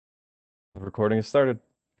Recording is started.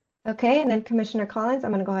 Okay, and then Commissioner Collins,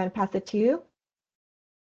 I'm going to go ahead and pass it to you.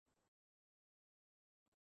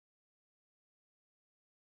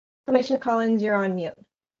 Commissioner Collins, you're on mute.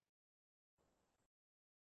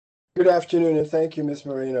 Good afternoon, and thank you, Ms.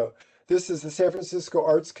 Moreno. This is the San Francisco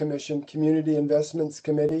Arts Commission Community Investments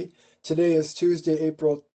Committee. Today is Tuesday,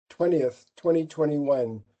 April 20th,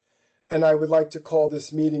 2021, and I would like to call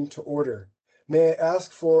this meeting to order. May I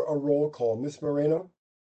ask for a roll call? Ms. Moreno?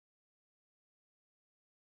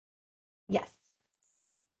 Yes.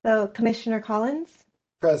 So Commissioner Collins?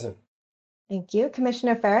 Present. Thank you.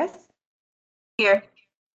 Commissioner Ferris? Here.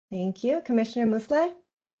 Thank you. Commissioner Musle?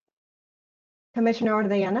 Commissioner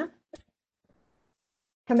Orellana?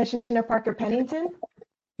 Commissioner Parker Pennington?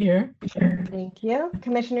 Here. Thank you.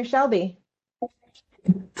 Commissioner Shelby?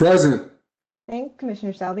 Present. Thank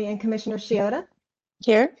Commissioner Shelby. And Commissioner Shiota?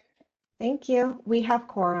 Here. Thank you. We have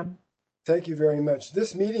quorum. Thank you very much.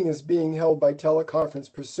 This meeting is being held by teleconference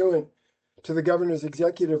pursuant to the Governor's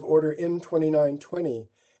Executive Order N-2920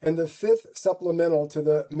 and the fifth supplemental to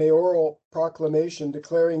the mayoral proclamation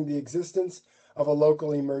declaring the existence of a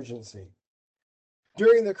local emergency.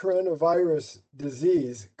 During the coronavirus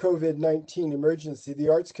disease COVID-19 emergency, the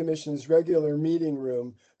Arts Commission's regular meeting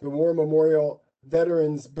room, the War Memorial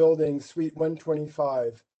Veterans Building, Suite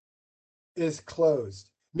 125, is closed.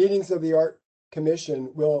 Meetings of the Art Commission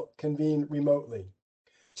will convene remotely.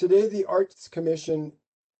 Today, the Arts Commission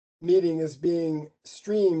meeting is being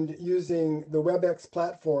streamed using the WebEx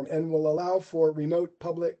platform and will allow for remote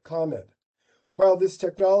public comment. While this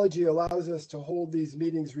technology allows us to hold these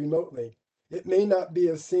meetings remotely, it may not be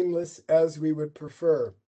as seamless as we would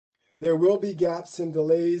prefer. There will be gaps and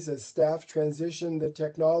delays as staff transition the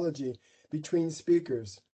technology between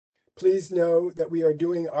speakers. Please know that we are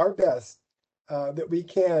doing our best that we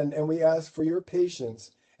can, and we ask for your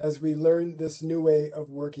patience as we learn this new way of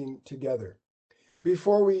working together.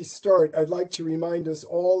 Before we start, I'd like to remind us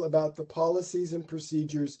all about the policies and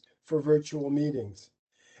procedures for virtual meetings.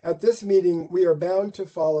 At this meeting, we are bound to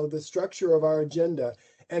follow the structure of our agenda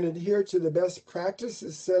and adhere to the best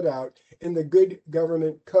practices set out in the Good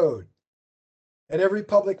Government Code. At every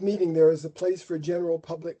public meeting, there is a place for general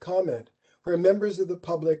public comment, where members of the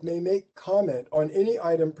public may make comment on any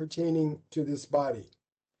item pertaining to this body.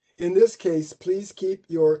 In this case, please keep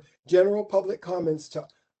your general public comments to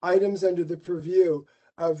items under the purview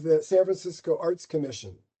of the San Francisco Arts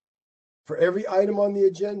Commission. For every item on the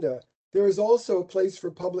agenda, there is also a place for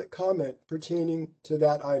public comment pertaining to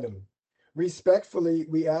that item. Respectfully,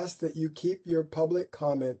 we ask that you keep your public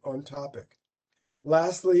comment on topic.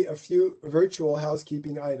 Lastly, a few virtual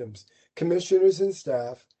housekeeping items. Commissioners and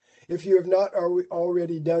staff, if you have not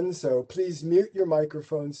already done so, please mute your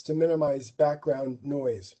microphones to minimize background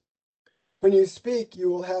noise. When you speak, you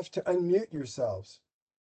will have to unmute yourselves.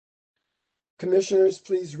 Commissioners,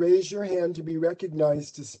 please raise your hand to be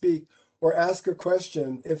recognized to speak or ask a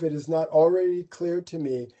question if it is not already clear to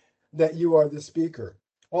me that you are the speaker.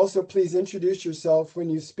 Also, please introduce yourself when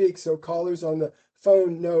you speak so callers on the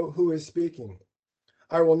phone know who is speaking.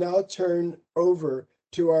 I will now turn over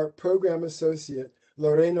to our program associate,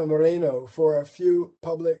 Lorena Moreno, for a few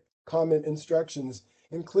public comment instructions,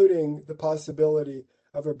 including the possibility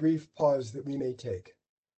of a brief pause that we may take.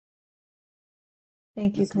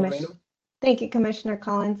 Thank you, Commissioner. Thank you, Commissioner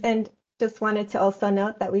Collins. And just wanted to also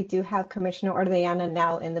note that we do have Commissioner Orellana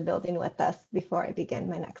now in the building with us before I begin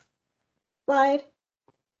my next slide.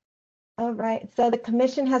 All right, so the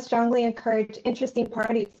Commission has strongly encouraged interested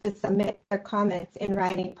parties to submit their comments in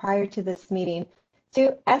writing prior to this meeting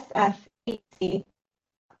to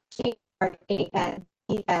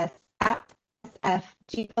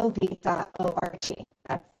sfac@sfgov.org.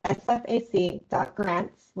 That's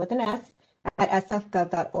sfac.grants with an S at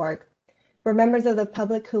sfgov.org. For members of the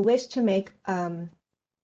public who wish to make a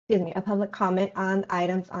public comment on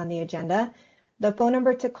items on the agenda, the phone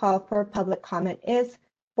number to call for public comment is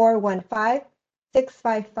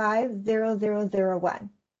 415-655-0001.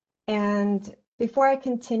 And before I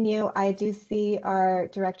continue, I do see our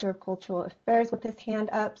Director of Cultural Affairs with his hand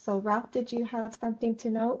up. So Ralph, did you have something to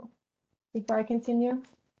note before I continue?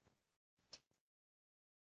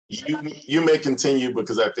 You may continue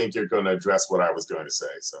because I think you're going to address what I was going to say.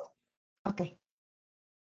 So. Okay.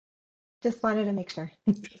 Just wanted to make sure.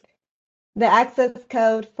 The access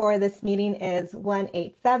code for this meeting is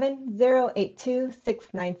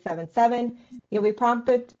 187-082-6977. You'll be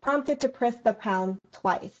prompted to press the pound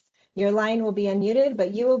twice. Your line will be unmuted,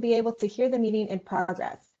 but you will be able to hear the meeting in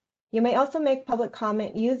progress. You may also make public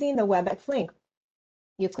comment using the WebEx link.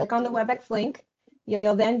 You click on the WebEx link.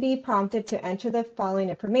 You'll then be prompted to enter the following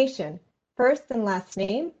information: first and last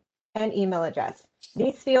name and email address.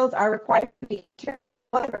 These fields are required to be secure.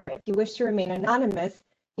 However, if you wish to remain anonymous,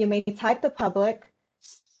 you may type the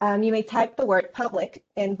word public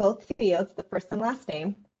in both fields, the first and last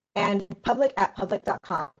name, and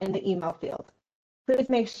public@public.com in the email field. Please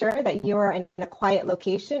make sure that you are in a quiet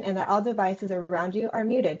location and that all devices around you are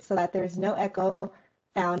muted so that there is no echo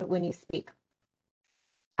sound when you speak.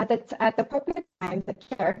 At the appropriate time, the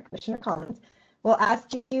chair, Commissioner Collins, will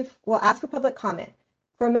ask for public comment.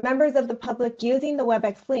 For members of the public using the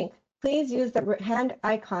WebEx link, please use the hand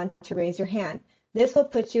icon to raise your hand. This will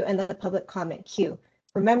put you in the public comment queue.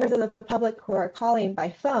 For members of the public who are calling by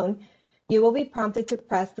phone, you will be prompted to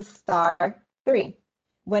press the *3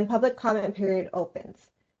 when public comment period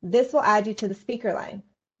opens. This will add you to the speaker line.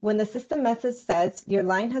 When the system message says your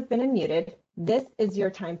line has been unmuted, this is your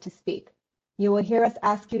time to speak. You will hear us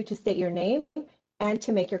ask you to state your name and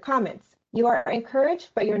to make your comments. You are encouraged,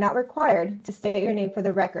 but you're not required to state your name for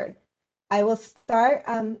the record. I will start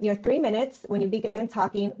your 3 minutes when you begin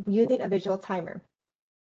talking using a visual timer.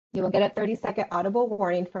 You will get a 30-second audible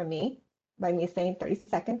warning from me by me saying 30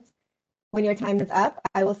 seconds. When your time is up,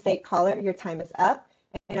 I will say, caller, your time is up,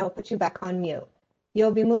 and I will put you back on mute.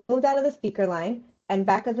 You'll be moved out of the speaker line and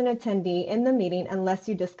back as an attendee in the meeting unless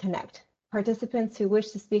you disconnect. Participants who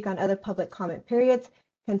wish to speak on other public comment periods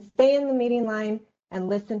can stay in the meeting line and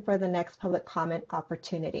listen for the next public comment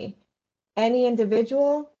opportunity. Any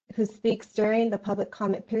individual who speaks during the public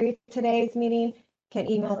comment period today's meeting can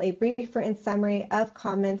email a brief written summary of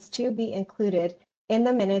comments to be included in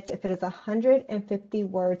the minutes if it is 150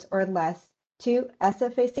 words or less to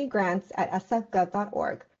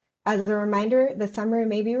sfacgrants@sfgov.org. As a reminder, the summary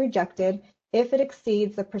may be rejected if it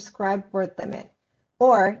exceeds the prescribed word limit,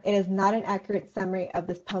 or it is not an accurate summary of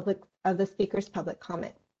the speaker's public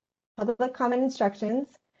comment. Public comment instructions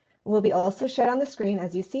will be also shared on the screen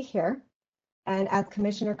as you see here. And as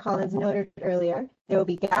Commissioner Collins noted earlier, there will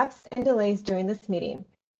be gaps and delays during this meeting.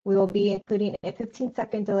 We will be including a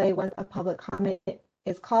 15-second delay once a public comment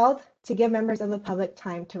is called to give members of the public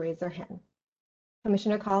time to raise their hand.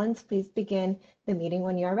 Commissioner Collins, please begin the meeting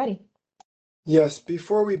when you are ready. Yes,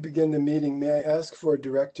 before we begin the meeting, may I ask for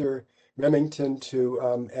Director Remington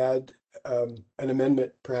to add an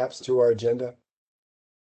amendment perhaps to our agenda?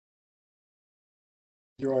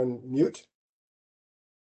 You're on mute.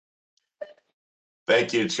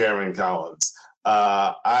 Thank you, Chairman Collins.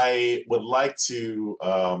 I would like to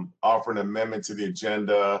offer an amendment to the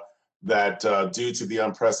agenda that due to the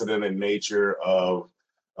unprecedented nature of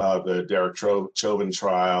the Derek Chauvin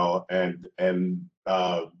trial and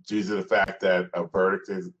due to the fact that a verdict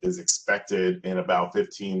is expected in about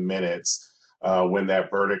 15 minutes, when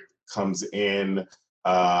that verdict comes in,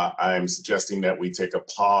 I'm suggesting that we take a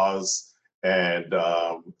pause and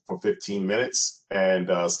for 15 minutes and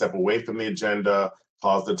step away from the agenda,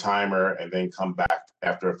 pause the timer, and then come back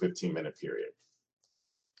after a 15-minute period.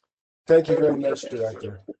 Thank you very much,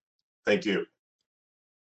 Director. Thank you.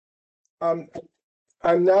 I'm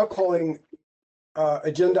now calling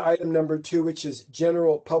agenda item number 2, which is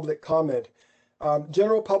general public comment.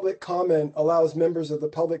 General public comment allows members of the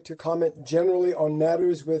public to comment generally on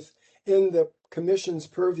matters within the Commission's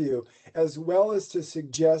purview, as well as to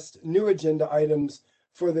suggest new agenda items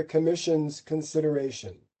for the Commission's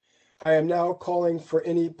consideration. I am now calling for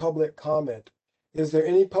any public comment. Is there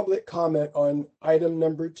any public comment on item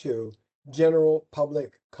number 2, general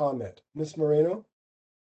public comment? Ms. Moreno?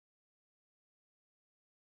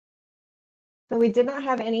 So we did not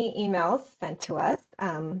have any emails sent to us.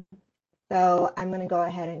 So I'm going to go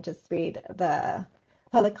ahead and just read the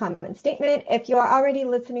public comment statement. If you are already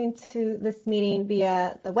listening to this meeting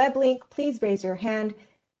via the web link, please raise your hand.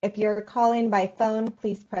 If you're calling by phone,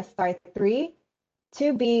 please press *3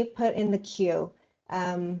 to be put in the queue.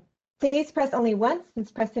 Please press only once,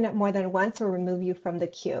 since pressing it more than once will remove you from the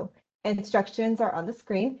queue. Instructions are on the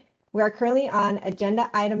screen. We are currently on agenda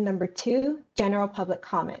item number 2, general public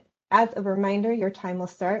comment. As a reminder, your time will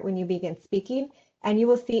start when you begin speaking, and you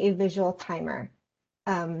will see a visual timer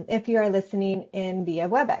if you are listening in via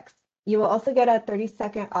WebEx. You will also get a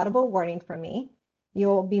 30-second audible warning from me. You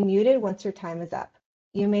will be muted once your time is up.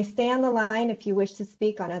 You may stay on the line if you wish to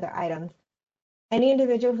speak on other items. Any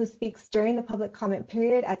individual who speaks during the public comment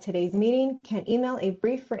period at today's meeting can email a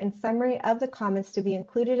brief written summary of the comments to be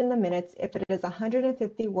included in the minutes if it is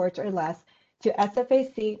 150 words or less to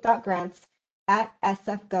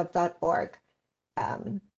sfac.grants@sfgov.org.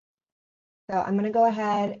 So I'm going to go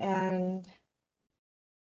ahead and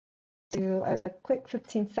do a quick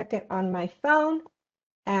 15-second on my phone.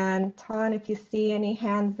 And Ton, if you see any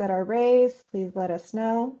hands that are raised, please let us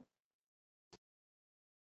know.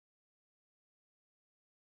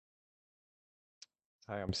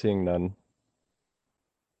 Hi, I'm seeing none.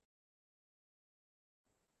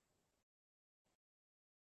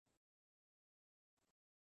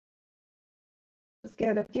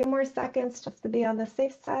 give it a few more seconds just to be on the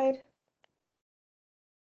safe side.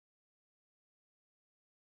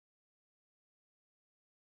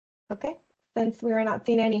 Okay, since we are not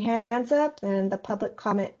seeing any hands up, then the public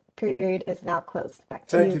comment period is now closed. Back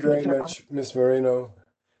to Thank you very Commissioner much, Ms. Moreno,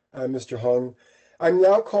 Mr. Hong. I'm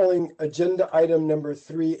now calling agenda item number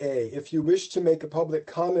 3A. If you wish to make a public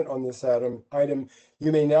comment on this item,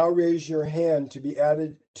 you may now raise your hand to be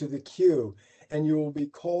added to the queue, and you will be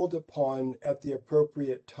called upon at the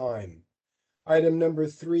appropriate time. Item number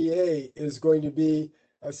 3A is going to be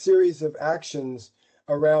a series of actions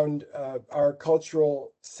around our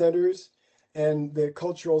cultural centers and the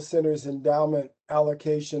cultural centers endowment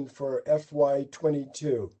allocation for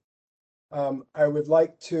FY22. I would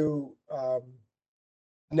like to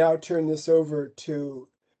now turn this over to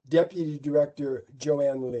Deputy Director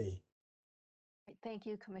Joanne Lee. Thank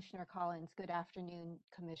you, Commissioner Collins. Good afternoon,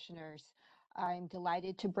 commissioners. I'm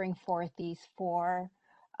delighted to bring forth these four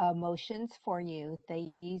motions for you.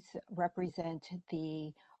 These represent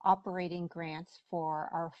the operating grants for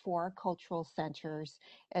our 4 cultural centers,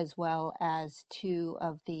 as well as 2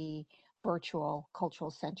 of the virtual cultural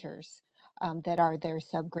centers that are their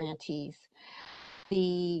subgrantees.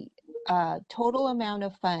 The total amount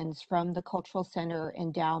of funds from the Cultural Center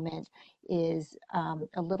Endowment is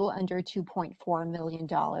a little under $2.4 million.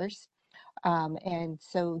 And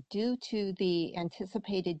so due to the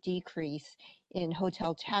anticipated decrease in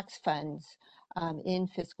hotel tax funds in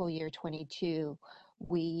fiscal year 22,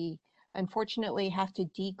 we unfortunately have to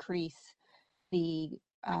decrease the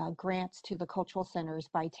grants to the cultural centers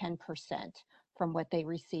by 10% from what they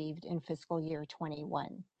received in fiscal year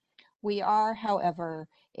 21. We are, however,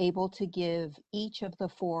 able to give each of the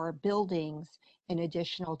 4 buildings an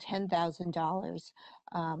additional $10,000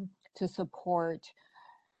 to support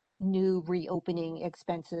new reopening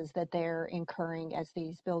expenses that they're incurring as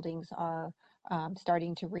these buildings are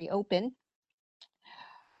starting to reopen.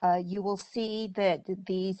 You will see that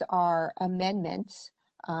these are amendments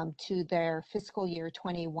to their fiscal year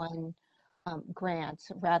 21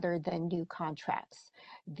 grants rather than new contracts.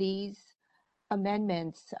 These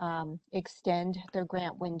amendments extend their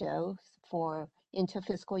grant windows into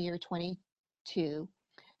fiscal year 22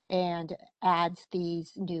 and adds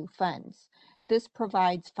these new funds. This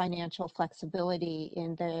provides financial flexibility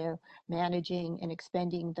in their managing and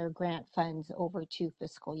expending their grant funds over 2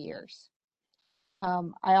 fiscal years.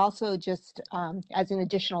 I also just, as an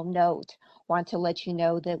additional note, want to let you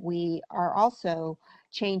know that we are also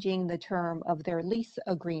changing the term of their lease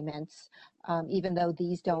agreements, even though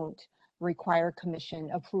these don't require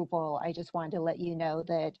commission approval. I just wanted to let you know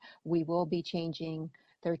that we will be changing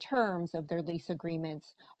their terms of their lease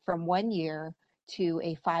agreements from 1 year to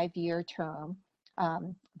a 5-year term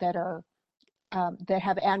that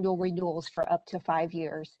have annual renewals for up to 5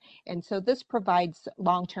 years. And so this provides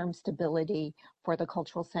long-term stability for the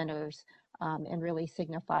cultural centers and really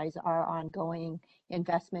signifies our ongoing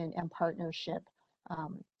investment and partnership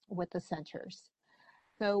with the centers.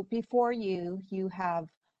 So before you have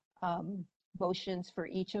motions for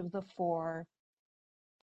each of the 4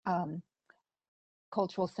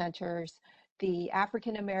 cultural centers. The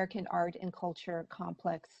African American Art and Culture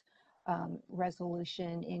Complex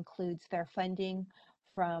resolution includes their funding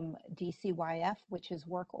from DCYF, which is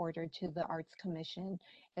work ordered to the Arts Commission,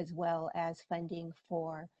 as well as funding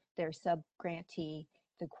for their sub-grantee,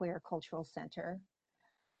 the Queer Cultural Center.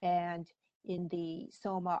 And in the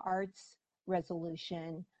SOMA Arts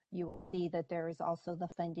resolution, you will see that there is also the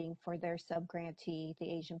funding for their sub-grantee,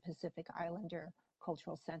 the Asian Pacific Islander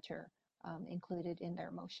Cultural Center, included in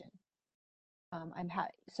their motion.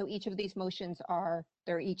 So each of these motions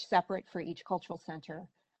they're each separate for each cultural center.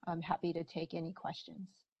 I'm happy to take any questions.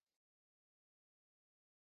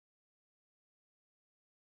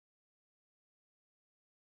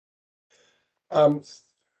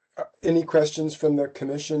 Any questions from the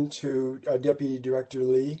commission to Deputy Director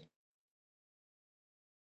Lee?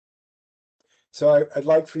 So I'd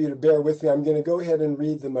like for you to bear with me. I'm going to go ahead and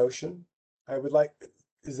read the motion.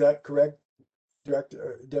 Is that correct,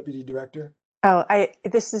 Deputy Director? Oh,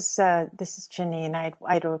 this is Janine. I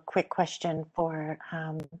had a quick question for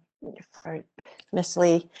Ms.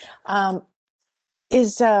 Lee. So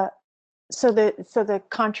the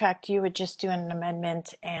contract, you would just do an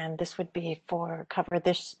amendment, and this would be for cover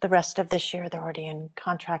the rest of this year. They're already in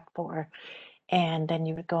contract for, and then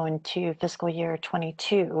you would go into fiscal year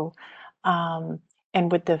 22.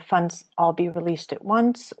 And would the funds all be released at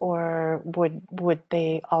once, or would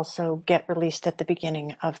they also get released at the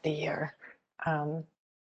beginning of the year?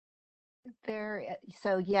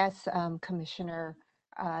 So yes, Commissioner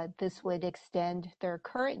This would extend their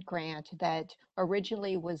current grant that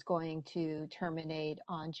originally was going to terminate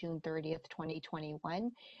on June 30th,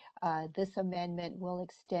 2021. This amendment will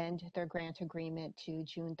extend their grant agreement to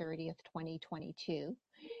June 30th, 2022.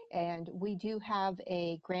 And we do have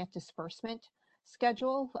a grant disbursement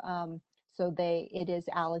schedule. So it is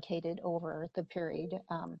allocated over the period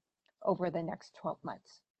over the next 12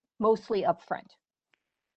 months, mostly upfront.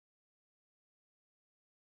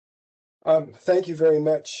 Thank you very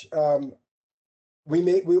much. We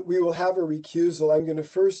will have a recusal. I'm going to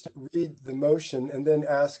first read the motion and then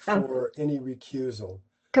ask for any recusal.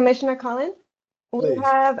 Commissioner Collins, Please. we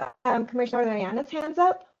have Commissioner Orellana's hands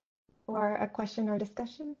up for a question or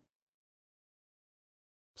discussion.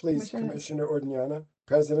 Please, Commissioner Orellana,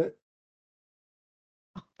 President.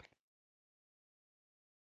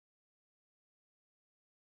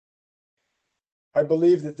 I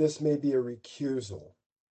believe that this may be a recusal.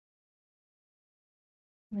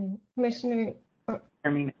 Commissioner,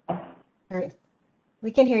 Hear me now?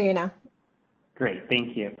 we can hear you now. Great,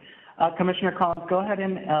 thank you. Commissioner Collins, go ahead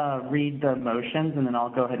and read the motions, and then I'll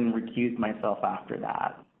go ahead and recuse myself after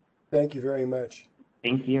that. Thank you very much.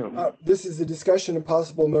 Thank you. This is a discussion and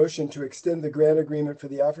possible motion to extend the grant agreement for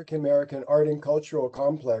the African American Art and Cultural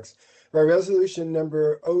Complex by resolution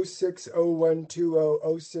number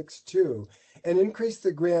 06012062 and increase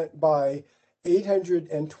the grant by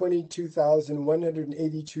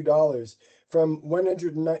 $822,182 from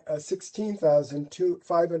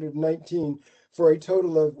 $116,519 for a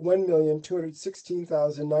total of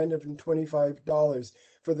 $1,216,925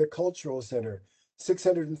 for the Cultural Center,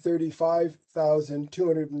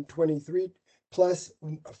 $635,223 plus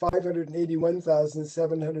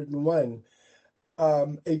 $581,701,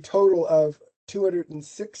 a total of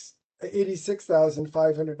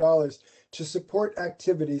 $286,500 to support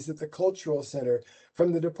activities at the Cultural Center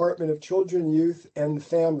from the Department of Children, Youth, and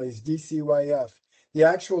Families, DCYF. The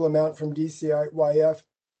actual amount from DCYF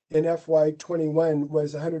in FY21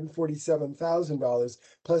 was $147,000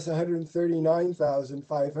 plus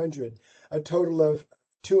 $139,500, a total of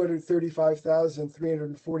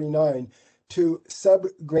 $235,349 to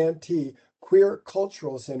sub-grantee Queer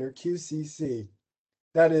Cultural Center, QCC.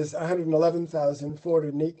 That is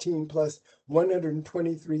 $111,418 plus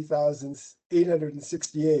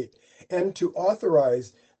 $123,868, and to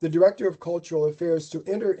authorize the Director of Cultural Affairs to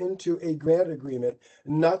enter into a grant agreement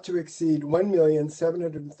not to exceed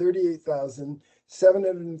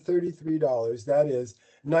 $1,738,733, that is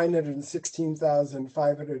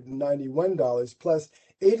 $916,591 plus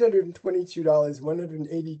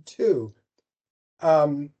 $822,182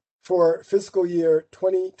 for fiscal year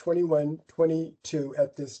 2021-22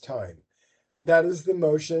 at this time. That is the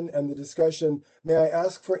motion and the discussion. May I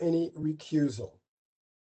ask for any recusal?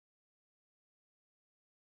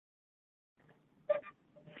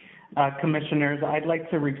 Commissioners, I'd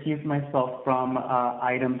like to recuse myself from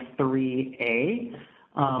item 3A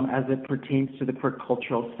as it pertains to the Queer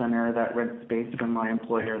Cultural Center that rents space from my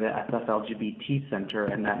employer, the SF-LGBT Center,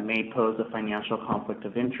 and that may pose a financial conflict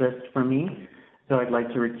of interest for me. So I'd like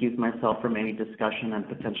to recuse myself from any discussion and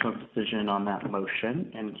potential decision on that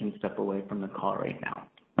motion and can step away from the call right now.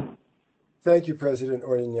 Thank you, President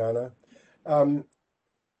Orellana.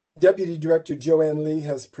 Deputy Director Joanne Lee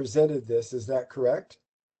has presented this, is that correct?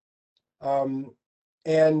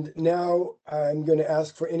 And now I'm going to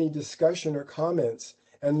ask for any discussion or comments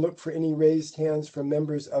and look for any raised hands from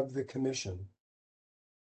members of the commission.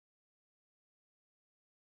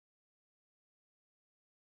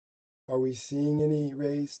 Are we seeing any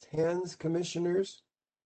raised hands, commissioners?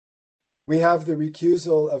 We have the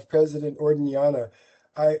recusal of President Orellana.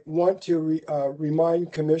 I want to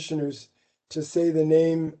remind commissioners to say the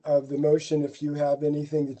name of the motion if you have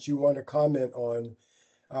anything that you want to comment on,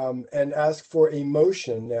 and ask for a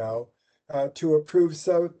motion now to approve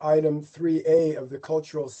sub-item 3A of the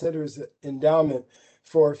Cultural Center's endowment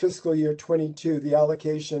for fiscal year 22, the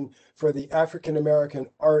allocation for the African American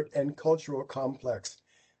Art and Cultural Complex.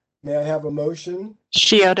 May I have a motion?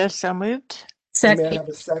 Scioto, so moved. May I have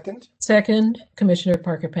a second? Second, Commissioner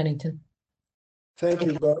Parker Pennington. Thank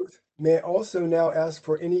you both. May I also now ask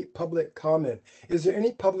for any public comment? Is there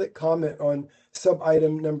any public comment on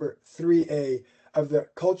sub-item number 3A of the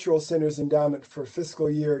Cultural Center's endowment for fiscal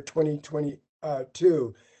year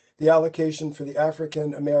 2022, the allocation for the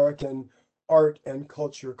African American Art and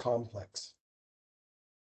Culture Complex?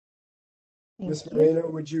 Ms. Moreno,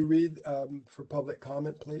 would you read for public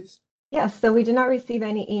comment, please? Yes, so we did not receive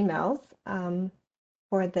any emails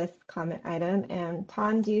for this comment item. And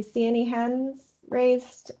Ton, do you see any hands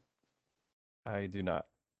raised? I do not.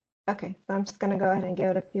 Okay, so I'm just going to go ahead and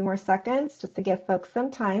give it a few more seconds just to give folks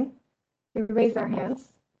some time. We raise our hands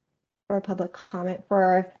for public comment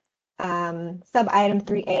for sub-item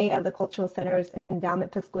 3A of the Cultural Center's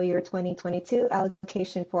Endowment Fiscal Year 2022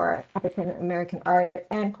 allocation for African American Art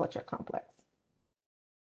and Culture Complex.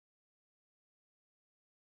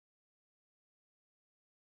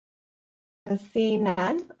 And seeing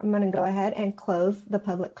none, I'm going to go ahead and close the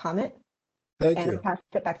public comment. Thank and you. pass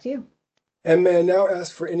it back to you. And may I now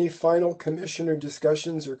ask for any final commissioner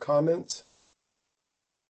discussions or comments?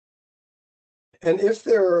 And if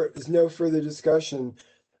there is no further discussion,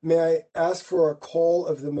 may I ask for a call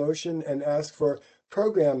of the motion and ask for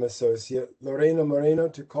Program Associate Lorena Moreno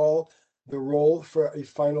to call the roll for a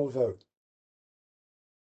final vote?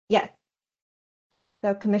 Yes.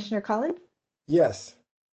 So Commissioner Collins, Yes.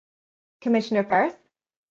 Commissioner Ferris,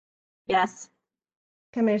 Yes.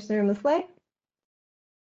 Commissioner Muslay,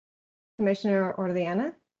 Commissioner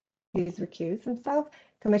Orellana, he's recused himself,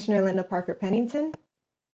 Commissioner Linda Parker Pennington,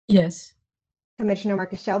 Yes. Commissioner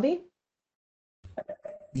Marcus Shelby,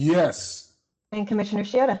 Yes. and Commissioner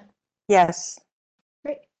Shiota. Yes.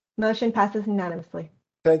 Great. Motion passes unanimously.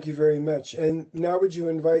 Thank you very much. And now would you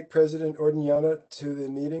invite President Orellana to the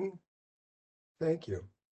meeting? Thank you.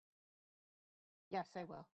 Yes, I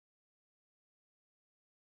will.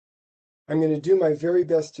 I'm going to do my very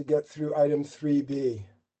best to get through item 3B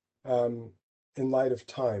in light of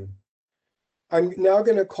time. I'm now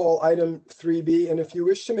going to call item 3B, and if you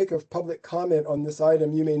wish to make a public comment on this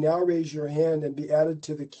item, you may now raise your hand and be added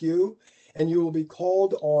to the queue, and you will be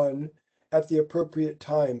called on at the appropriate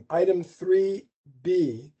time. Item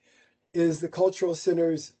 3B is the Cultural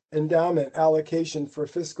Center's endowment allocation for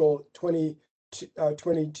fiscal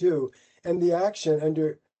 2022, and the action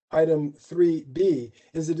under item 3B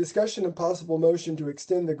is a discussion and possible motion to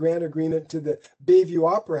extend the grant agreement to the Bayview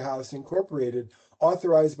Opera House Incorporated,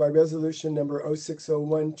 authorized by resolution number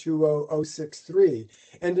 0601-20063,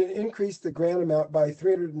 and to increase the grant amount by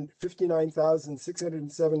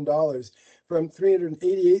 $359,607 from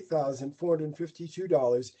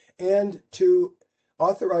 $388,452, and to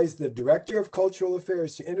authorize the Director of Cultural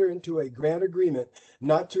Affairs to enter into a grant agreement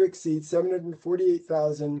not to exceed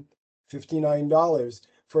 $748,059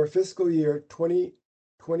 for fiscal year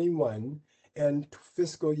 2021 and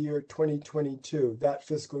fiscal year 2022, that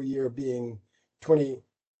fiscal year being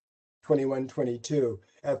 2021-22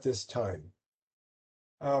 at this time.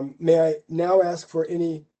 May I now ask for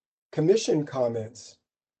any commission comments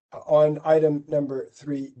on item number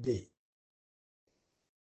 3B?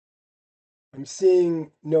 I'm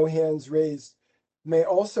seeing no hands raised. May I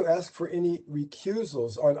also ask for any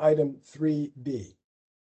recusals on item 3B?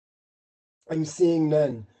 I'm seeing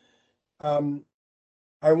none.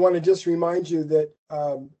 I want to just remind you that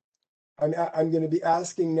I'm going to be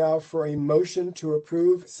asking now for a motion to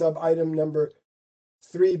approve sub-item number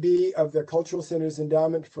 3B of the Cultural Center's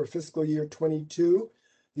endowment for fiscal year 22,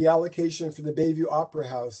 the allocation for the Bayview Opera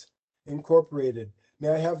House Incorporated. May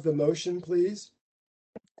I have the motion, please?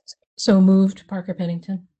 So moved, Parker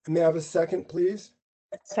Pennington. May I have a second, please?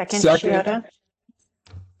 Second, Second. Shiota.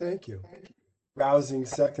 Thank you. Rousing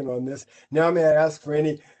second on this. Now may I ask for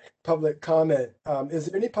any public comment? Is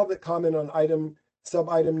there any public comment on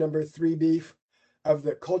sub-item number 3B of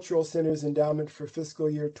the Cultural Center's endowment for fiscal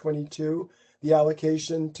year 22, the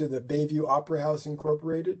allocation to the Bayview Opera House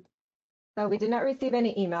Incorporated? So we did not receive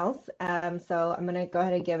any emails. So I'm going to go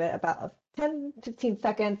ahead and give it about 10-15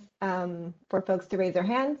 seconds for folks to raise their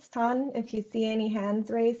hands. Ton, if you see any hands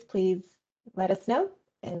raised, please let us know,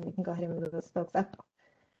 and we can go ahead and move those folks up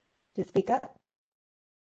to speak up.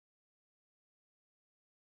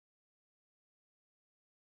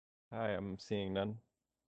 Hi, I'm seeing none.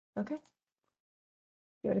 Okay.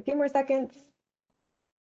 Give it a few more seconds.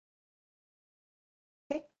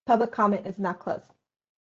 Okay, public comment is now closed.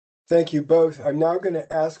 Thank you both. I'm now going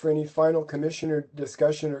to ask for any final commissioner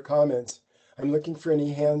discussion or comments. I'm looking for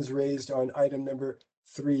any hands raised on item number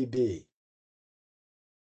 3B.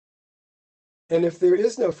 And if there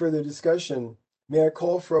is no further discussion, may I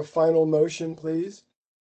call for a final motion, please?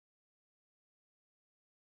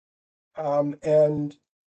 And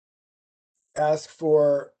ask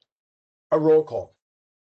for a roll call.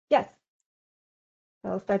 Yes.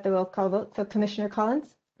 I'll start the roll call vote. So Commissioner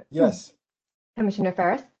Collins, Yes. Commissioner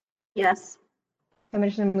Ferris, Yes.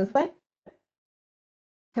 Commissioner Muslay,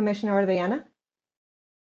 Commissioner Orellana.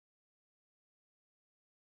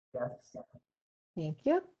 Yes. Thank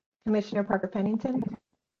you. Commissioner Parker Pennington.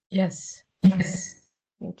 Yes. Yes.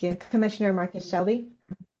 Thank you. Commissioner Marcus Shelby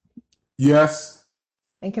Yes.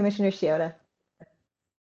 and Commissioner Shiota.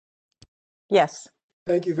 Yes.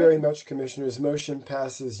 Thank you very much, Commissioners. Motion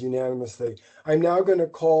passes unanimously. I'm now going to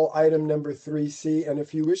call item number 3C, and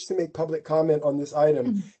if you wish to make public comment on this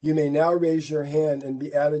item, you may now raise your hand and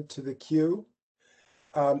be added to the queue.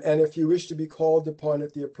 And if you wish to be called upon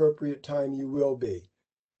at the appropriate time, you will be.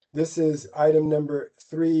 This is item number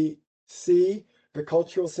 3C, the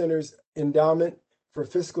Cultural Center's endowment for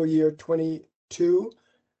fiscal year 22.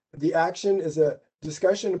 The action is a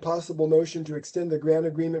discussion and possible motion to extend the grant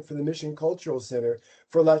agreement for the Mission Cultural Center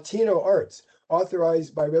for Latino Arts,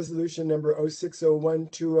 authorized by resolution number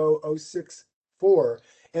 06012064,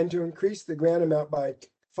 and to increase the grant amount by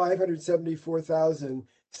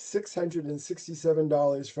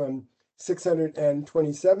 $574,667 from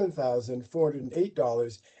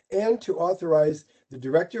 $627,408, and to authorize the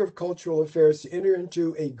Director of Cultural Affairs to enter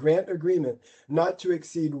into a grant agreement not to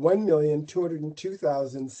exceed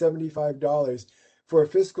 $1,202,075 for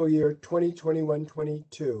fiscal year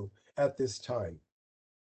 2021-22 at this time.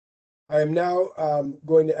 I am now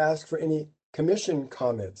going to ask for any commission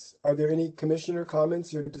comments. Are there any commissioner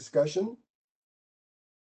comments or discussion?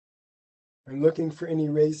 I'm looking for any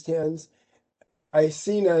raised hands. I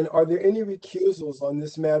see none. Are there any recusals on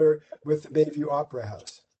this matter with Bayview Opera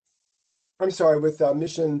House? I'm sorry, with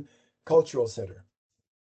Mission Cultural Center.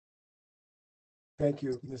 Thank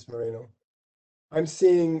you, Ms. Moreno. I'm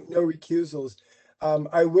seeing no recusals.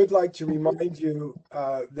 I would like to remind you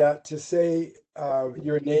that to say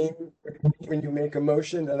your name when you make a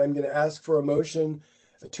motion, and I'm going to ask for a motion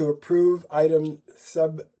to approve item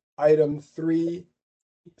 3C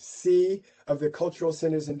of the Cultural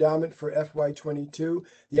Center's endowment for FY22,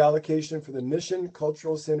 the allocation for the Mission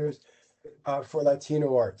Cultural Centers for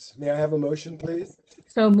Latino Arts. May I have a motion, please?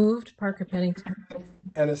 So moved, Parker Pennington.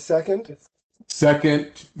 And a second?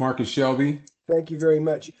 Second, Marcus Shelby. Thank you very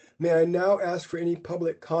much. May I now ask for any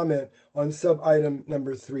public comment on sub-item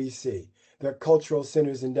number 3C, the Cultural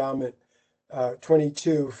Center's endowment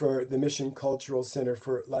 22 for the Mission Cultural Center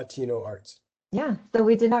for Latino Arts? Yeah, so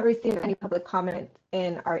we did not receive any public comment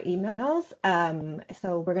in our emails.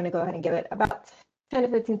 So we're going to go ahead and give it about 10 to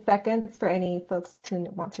 15 seconds for any folks who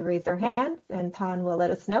want to raise their hands, and Tan will let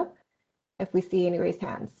us know if we see any raised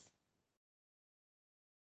hands.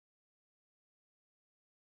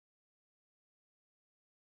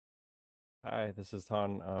 Hi, this is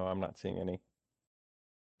Tan. I'm not seeing any.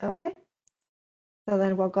 Okay, so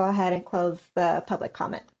then we'll go ahead and close the public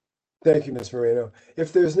comment. Thank you, Ms. Moreno.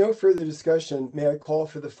 If there's no further discussion, may I call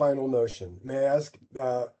for the final motion? May I ask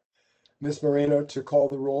Ms. Moreno to call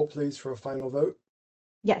the roll, please, for a final vote?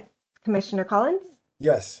 Yes. Commissioner Collins?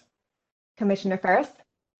 Yes. Commissioner Ferris?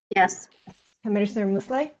 Yes. Commissioner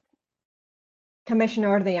Musley?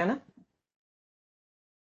 Commissioner Orellana?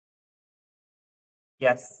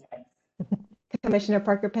 Yes. Commissioner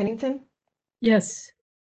Parker Pennington? Yes.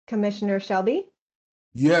 Commissioner Shelby?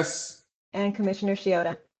 Yes. And Commissioner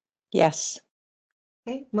Shiota? Yes.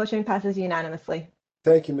 Okay, motion passes unanimously.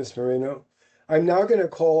 Thank you, Ms. Moreno. I'm now going to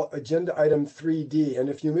call agenda item 3D, and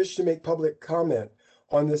if you wish to make public comment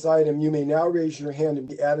on this item, you may now raise your hand and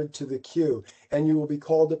be added to the queue, and you will be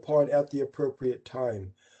called upon at the appropriate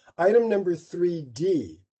time. Item number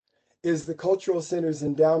 3D is the Cultural Center's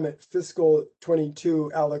endowment fiscal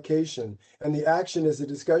 22 allocation, and the action is a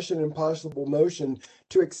discussion and possible motion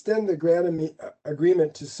to extend the grant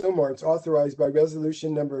agreement to SOMARTS authorized by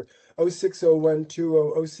resolution number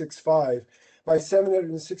 06012065 by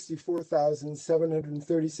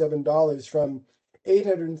 $764,737 from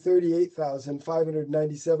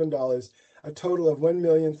 $838,597, a total of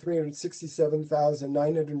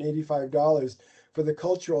 $1,367,985 for the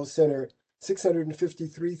Cultural Center,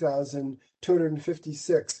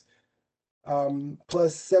 $653,256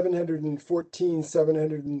 plus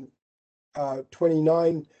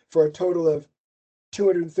 $714,729 for a total of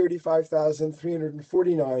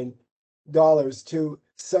 $235,349 to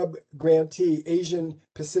sub-grantee Asian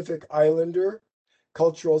Pacific Islander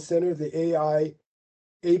Cultural Center, the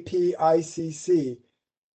APICC,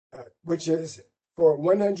 which is for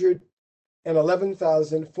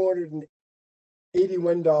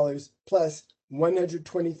 $111,481 plus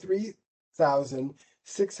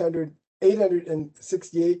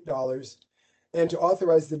 $123,868, and to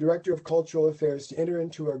authorize the Director of Cultural Affairs to enter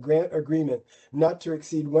into a grant agreement not to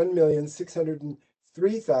exceed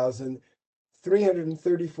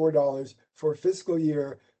 $1,603,334 for fiscal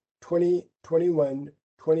year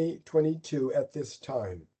 2021-2022 at this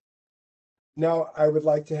time. Now, I would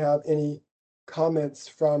like to have any comments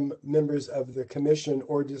from members of the commission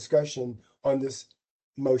or discussion on this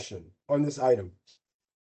motion, on this item.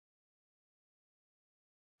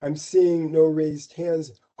 I'm seeing no raised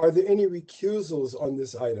hands. Are there any recusals on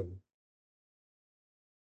this item?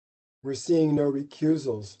 We're seeing no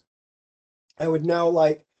recusals. I would now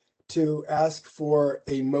like to ask for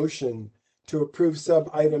a motion to approve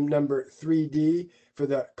sub-item number 3D for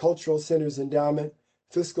the Cultural Centers Endowment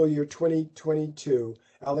fiscal year 2022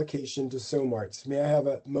 allocation to SOMARTS. May I have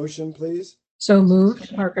a motion, please? So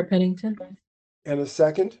moved, Parker Pennington. And a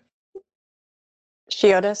second?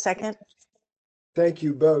 Shiota, second. Thank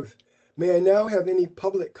you both. May I now have any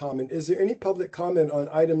public comment? Is there any public comment on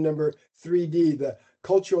item number 3D, the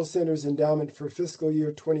Cultural Centers Endowment for fiscal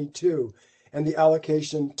year 22 and the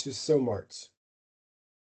allocation to SOMARTS?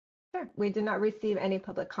 Sure. We did not receive any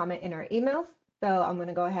public comment in our emails, so I'm going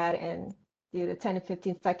to go ahead and do the 10 to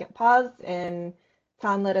 15-second pause, and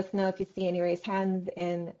Tom, let us know if you see any raised hands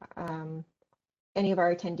in any of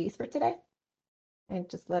our attendees for today, and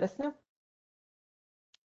just let us know.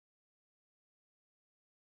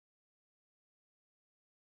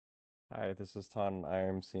 Hi, this is Ton. I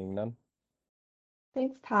am seeing none.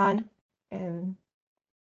 Thanks, Ton. And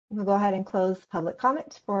we'll go ahead and close public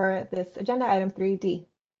comment for this agenda item 3D.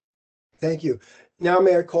 Thank you. Now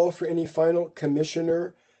may I call for any final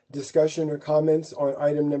commissioner discussion or comments on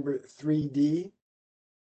item number 3D?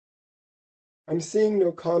 I'm seeing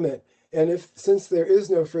no comment. And since there is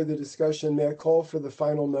no further discussion, may I call for the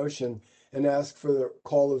final motion and ask for the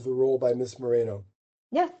call of the roll by Ms. Moreno?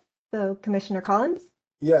 Yes. So Commissioner Collins,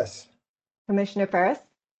 Yes. Commissioner Ferris,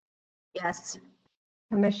 Yes.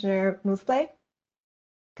 Commissioner Mouflay,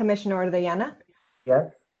 Commissioner Orellana,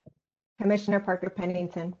 Yes. Commissioner Parker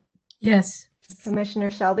Pennington, Yes.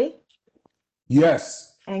 Commissioner Shelby,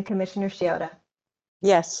 Yes. and Commissioner Shiota.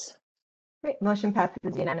 Yes. Great. Motion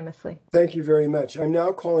passes unanimously. Thank you very much. I'm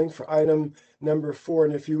now calling for item number 4.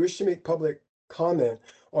 And if you wish to make public comment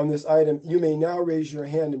on this item, you may now raise your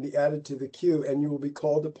hand and be added to the queue, and you will be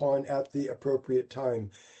called upon at the appropriate time.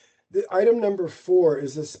 The item number 4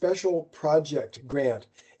 is a special project grant,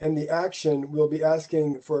 and the action will be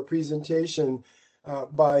asking for a presentation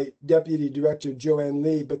by Deputy Director Joanne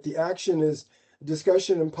Lee, but the action is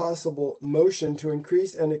discussion and possible motion to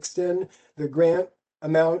increase and extend the grant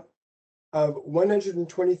amount of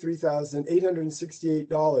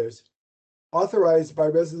 $123,868 authorized by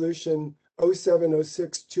Resolution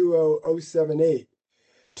 0706-20078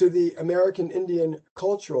 to the American Indian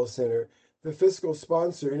Cultural Center, the fiscal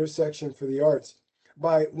sponsor, Intersection for the Arts,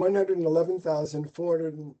 by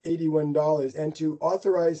 $111,481, and to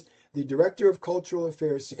authorize the Director of Cultural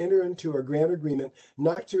Affairs to enter into a grant agreement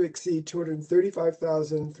not to exceed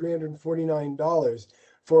 $235,349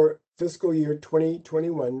 for fiscal year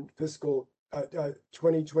 2021, fiscal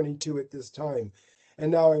 2022 at this time.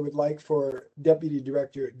 And now I would like for Deputy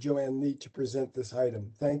Director Joanne Lee to present this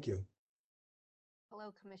item. Thank you.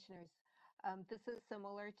 Hello, Commissioners. This is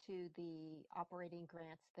similar to the operating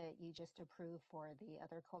grants that you just approved for the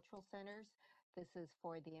other cultural centers. This is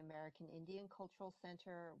for the American Indian Cultural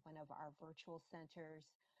Center, one of our virtual centers.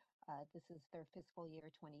 This is their fiscal year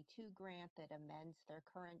 22 grant that amends their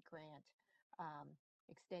current grant,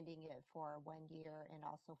 extending it for 1 year and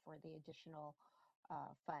also for the additional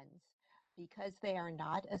funds. Because they are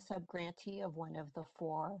not a subgrantee of one of the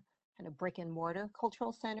 4 kind of brick and mortar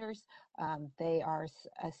cultural centers, they are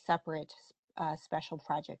a separate special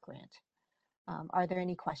project grant. Are there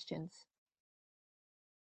any questions?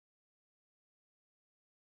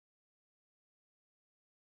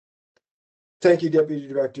 Thank you, Deputy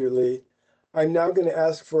Director Lee. I'm now going to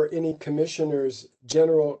ask for any commissioners'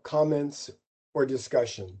 general comments or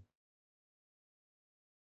discussion.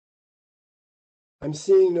 I'm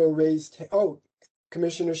seeing no raised hand. Oh,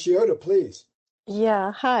 Commissioner Shiota, please.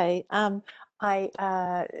 Yeah, hi. I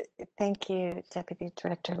thank you, Deputy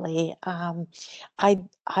Director Lee. I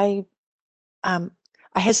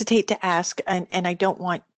hesitate to ask, and I don't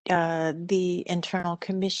want the internal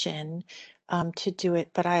commission to do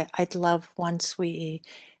it, but I'd love, once we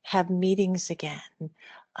have meetings again,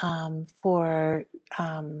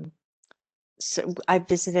 so I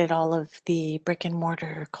visited all of the brick and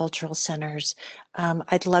mortar cultural centers.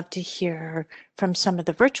 I'd love to hear from some of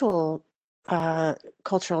the virtual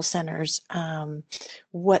cultural centers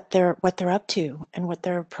what they're up to and what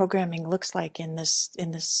their programming looks like in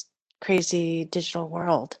this crazy digital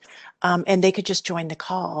world, and they could just join the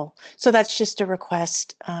call. So that's just a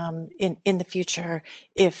request in the future,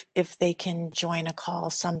 if they can join a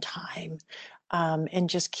call sometime, and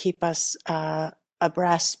just keep us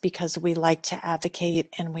abreast, because we like to advocate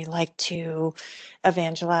and we like to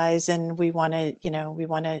evangelize, and we want to,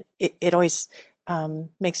 it always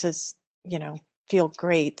makes us, feel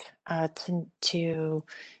great to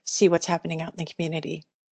see what's happening out in the community.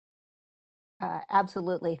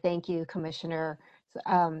 Absolutely. Thank you, Commissioner.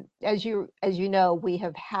 As you know, we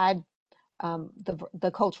have had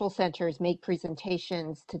the cultural centers make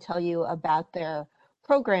presentations to tell you about their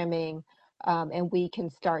programming, and we can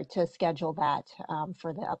start to schedule that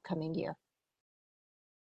for the upcoming year.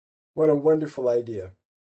 What a wonderful idea.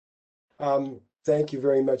 Thank you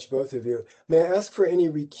very much, both of you. May I ask for any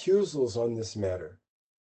recusals on this matter?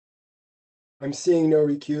 I'm seeing no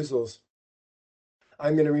recusals.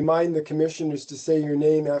 I'm going to remind the commissioners to say your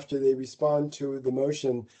name after they respond to the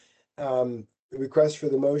motion, the request for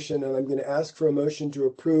the motion, and I'm going to ask for a motion to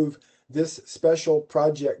approve this special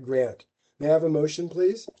project grant. May I have a motion,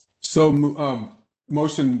 please? So,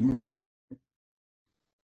 motion,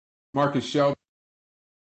 Marcus Shelby.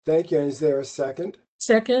 Thank you. And is there a second?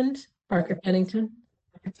 Second, Parker Pennington.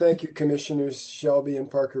 Thank you, Commissioners Shelby and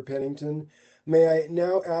Parker Pennington. May I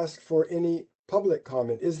now ask for any public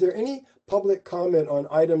comment? Is there any public comment on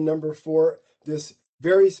item number 4, this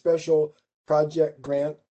very special project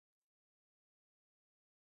grant?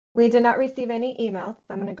 We did not receive any emails. So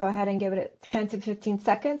I'm going to go ahead and give it 10 to 15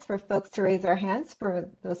 seconds for folks to raise their hands for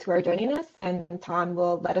those who are joining us. And Ton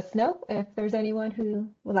will let us know if there's anyone who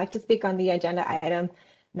would like to speak on the agenda item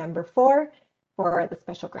number 4 for the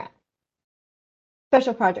special grant.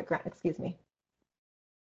 Special project grant, excuse me.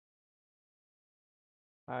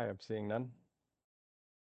 Hi, I'm seeing none.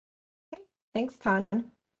 Okay, thanks, Ton.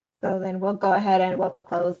 So then we'll go ahead and we'll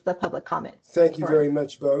close the public comment. Thank you very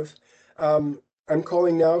much, both. I'm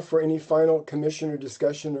calling now for any final commissioner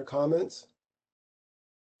discussion or comments.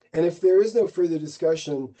 And if there is no further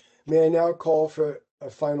discussion, may I now call for a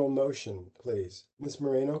final motion, please? Ms.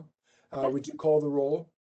 Moreno, would you call the roll?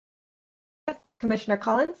 Yes. Commissioner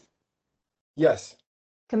Collins? Yes.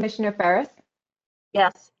 Commissioner Ferris?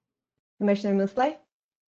 Yes. Commissioner Musleh?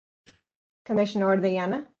 Commissioner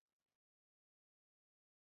Orellana?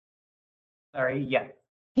 Sorry, yes.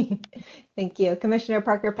 Thank you. Commissioner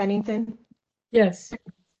Parker Pennington? Yes.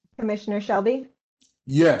 Commissioner Shelby?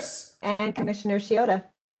 Yes. And Commissioner Shiota?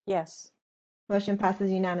 Yes. Motion passes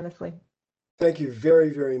unanimously. Thank you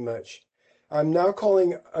very, very much. I'm now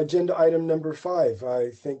calling agenda item number 5.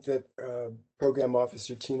 I think that Program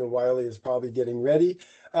Officer Tina Wiley is probably getting ready.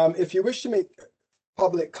 If you wish to make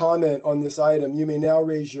public comment on this item, you may now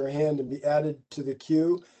raise your hand and be added to the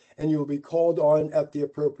queue, and you will be called on at the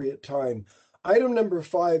appropriate time. Item number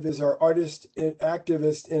 5 is our artist and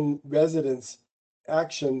activist in residence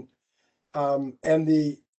action, and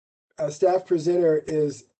the staff presenter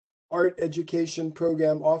is Art Education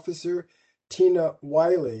Program Officer Tina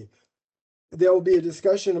Wiley. There will be a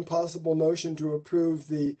discussion and possible motion to approve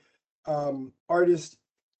the artist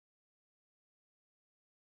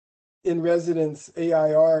in residence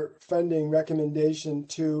AIR funding recommendation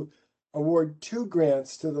to award 2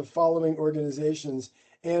 grants to the following organizations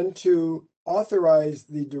and to authorize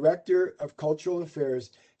the Director of Cultural Affairs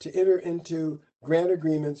to enter into grant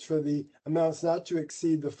agreements for the amounts not to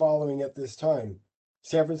exceed the following at this time.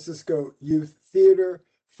 San Francisco Youth Theater,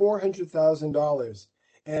 $400,000,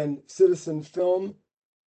 and Citizen Film,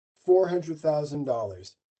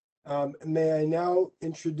 $400,000. May I now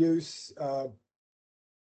introduce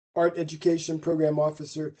Art Education Program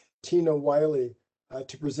Officer Tina Wiley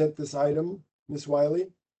to present this item. Ms. Wiley?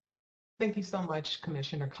 Thank you so much,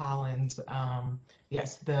 Commissioner Collins.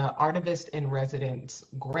 Yes, the Artivist in Residence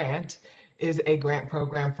grant is a grant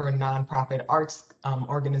program for nonprofit arts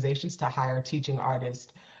organizations to hire teaching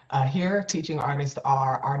artists. Here, teaching artists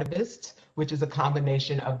are artivists, which is a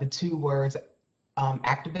combination of the 2 words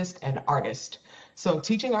activist and artist. So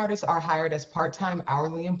teaching artists are hired as part-time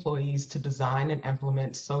hourly employees to design and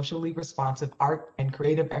implement socially responsive art and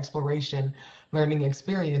creative exploration learning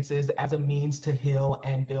experiences as a means to heal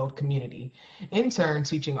and build community. In turn,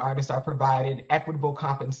 teaching artists are provided equitable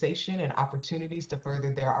compensation and opportunities to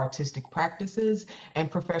further their artistic practices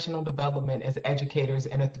and professional development as educators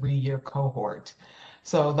in a 3-year cohort.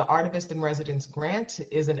 So the Artivist in Residence grant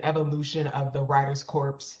is an evolution of the Writers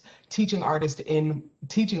Corps Teaching Artist in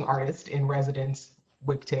Residence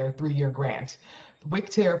WICTAIR 3-year grant.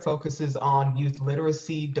 WICTAIR focuses on youth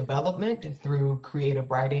literacy development through creative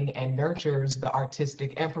writing and nurtures the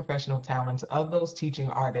artistic and professional talents of those teaching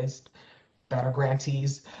artists that are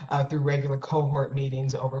grantees through regular cohort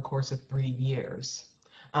meetings over a course of 3 years.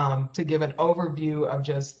 To give an overview of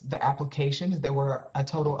just the applications, there were a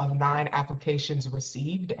total of 9 applications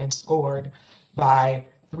received and scored by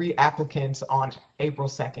 3 applicants on April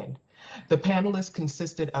 2nd. The panelists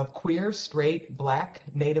consisted of queer, straight, Black,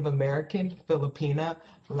 Native American, Filipina,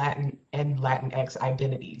 Latin, and Latinx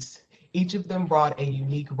identities. Each of them brought a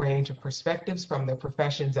unique range of perspectives from their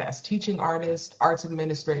professions as teaching artists, arts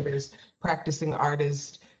administrators, practicing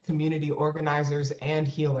artists, community organizers, and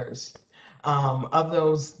healers. Of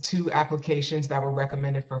those 2 applications that were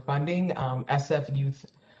recommended for funding, SF Youth,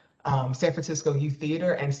 San Francisco Youth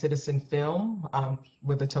Theater and Citizen Film,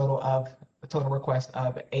 with a total request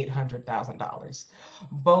of $800,000.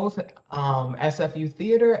 Both SF Youth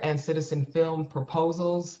Theater and Citizen Film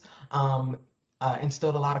proposals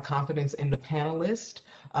instilled a lot of confidence in the panelists.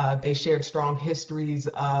 They shared strong histories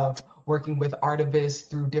of working with artivists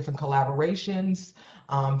through different collaborations.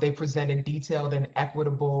 They presented detailed and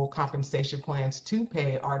equitable compensation plans to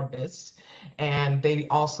pay artivists. And they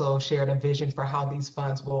also shared a vision for how these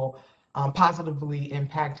funds will positively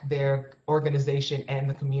impact their organization and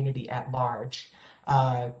the community at large.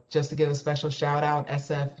 Just to give a special shout out,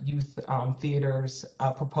 SF Youth Theater's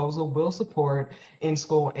proposal will support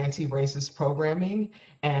in-school anti-racist programming,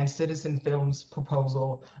 and Citizen Film's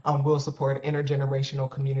proposal will support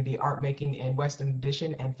intergenerational community art making in Western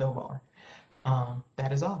Addition and Fillmore.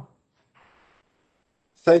 That is all.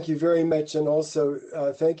 Thank you very much. And also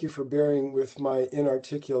thank you for bearing with my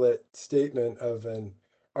inarticulate statement of an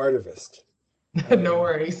artivist. No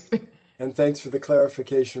worries. And thanks for the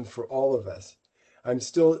clarification for all of us. I'm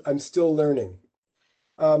still learning.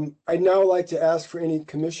 I'd now like to ask for any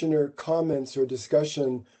commissioner comments or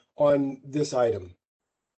discussion on this item.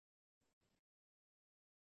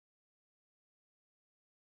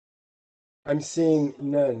 I'm seeing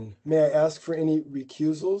none. May I ask for any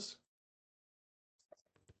recusals?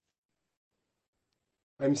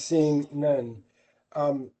 I'm seeing none.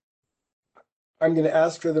 I'm going to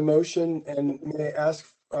ask for the motion, and may I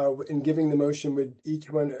ask, in giving the motion, would each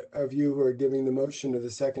one of you who are giving the motion or the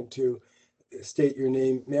second to state your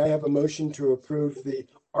name? May I have a motion to approve the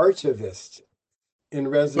archivist in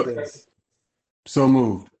residence? So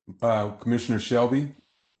moved. Commissioner Shelby?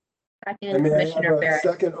 And Second, may I Commissioner have a Ferris.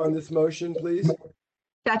 second on this motion, please?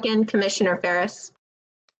 Second, Commissioner Ferris.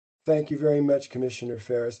 Thank you very much, Commissioner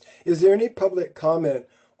Ferris. Is there any public comment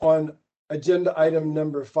on agenda item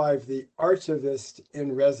number 5, the archivist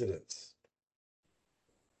in residence?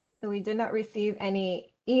 So we did not receive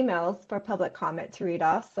any emails for public comment to read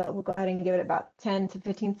off, so we'll go ahead and give it about 10 to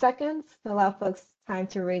 15 seconds to allow folks time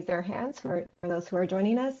to raise their hands for those who are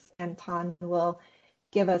joining us, and Ton will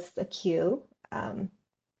give us a cue,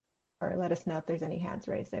 or let us know if there's any hands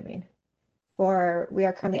raised, we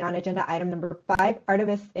are currently on agenda item number 5,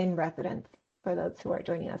 artivists in residence, for those who are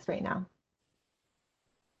joining us right now.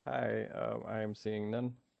 Hi, I am seeing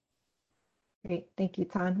none. Great, thank you,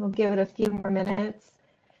 Ton. We'll give it a few more minutes.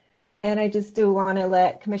 And I just do want to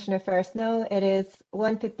let Commissioner Ferris know it is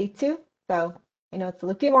 1:52, so I know it's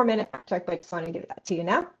a few more minutes, but I just want to give that to you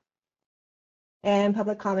now. And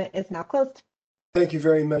public comment is now closed. Thank you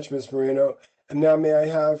very much, Ms. Moreno. And now may I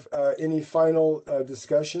have any final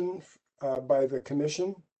discussion by the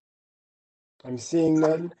commission? I'm seeing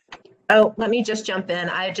none. Oh, let me just jump in.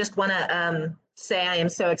 I just want to say I am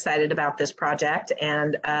so excited about this project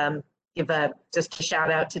and give just a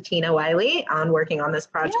shout out to Tina Wiley on working on this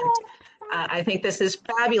project. I think this is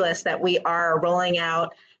fabulous that we are rolling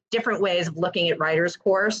out different ways of looking at Writers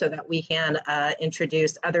Core so that we can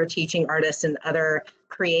introduce other teaching artists and other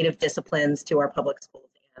creative disciplines to our public schools.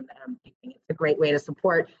 And I think it's a great way to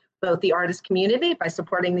support both the artist community by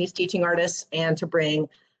supporting these teaching artists and to bring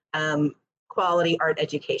quality art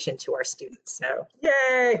education to our students. So,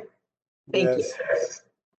 yay! Thank you.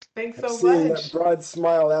 Thanks I'm so seeing much. that broad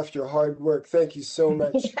smile after hard work. Thank you so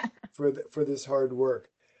much for this hard work.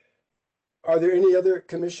 Are there any other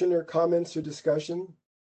commissioner comments or discussion?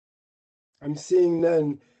 I'm seeing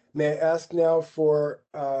none. May I ask now for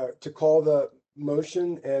to call the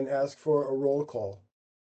motion and ask for a roll call?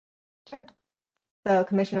 So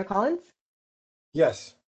Commissioner Collins,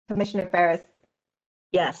 Yes. Commissioner Ferris,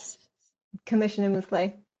 Yes. Commissioner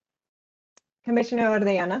Musley, Commissioner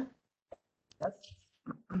Orellana, Yes.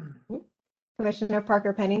 Commissioner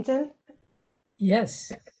Parker Pennington,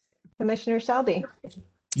 Yes. Commissioner Shelby,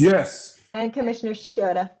 Yes. and Commissioner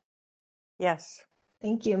Shioda. Yes.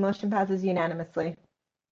 Thank you. Motion passes unanimously.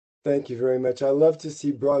 Thank you very much. I love to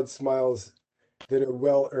see broad smiles that are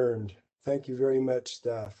well earned. Thank you very much,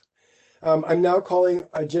 staff. I'm now calling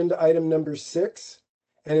agenda item number 6.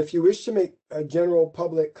 And if you wish to make a general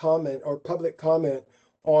public comment or public comment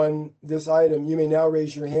on this item, you may now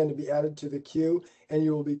raise your hand to be added to the queue, and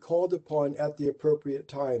you will be called upon at the appropriate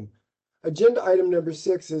time. Agenda item number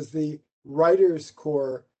 6 is the Writers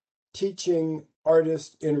Core Teaching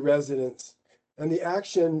Artist in Residence. And the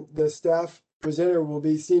action, the staff presenter will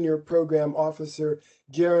be Senior Program Officer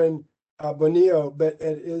Jaron Bonillo, but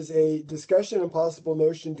it is a discussion and possible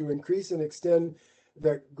motion to increase and extend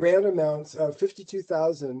the grant amounts of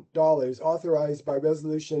 $52,000 authorized by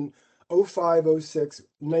Resolution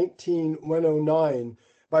 0506-19109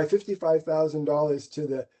 by $55,000 to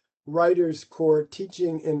the Writers Corps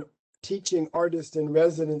teaching artist in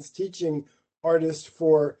residence teaching artist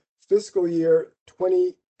for fiscal year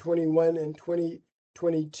 2021 and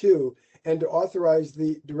 2022, and to authorize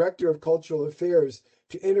the Director of Cultural Affairs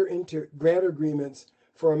to enter into grant agreements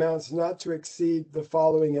for amounts not to exceed the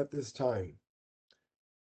following at this time.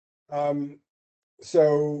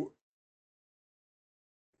 So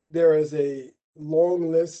there is a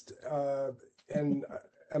long list, and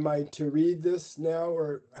am I to read this now,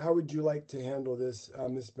 or how would you like to handle this,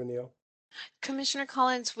 Ms. Benil? Commissioner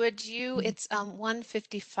Collins, would you, it's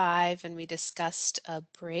 1:55 and we discussed a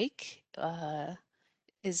break.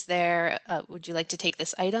 Is there, would you like to take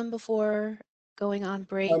this item before going on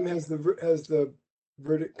break? Has the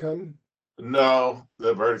verdict come? No,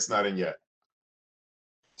 the verdict's not in yet.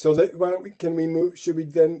 So why don't we, can we move, should we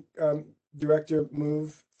then, Director,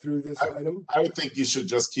 move through this item? I would think you should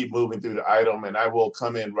just keep moving through the item, and I will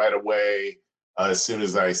come in right away as soon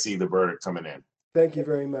as I see the verdict coming in. Thank you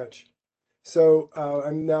very much. So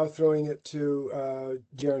I'm now throwing it to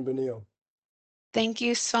Jaren Benil. Thank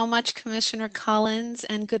you so much, Commissioner Collins,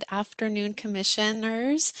 and good afternoon,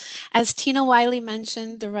 commissioners. As Tina Wiley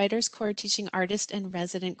mentioned, the Writers Corps Teaching Artist in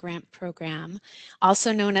Resident Grant Program,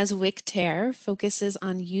 also known as WIC-TARE, focuses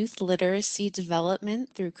on youth literacy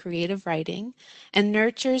development through creative writing and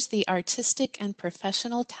nurtures the artistic and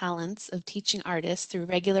professional talents of teaching artists through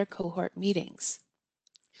regular cohort meetings.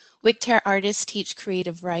 WIC-TARE artists teach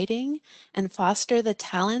creative writing and foster the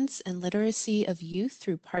talents and literacy of youth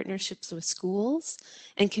through partnerships with schools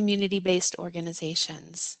and community-based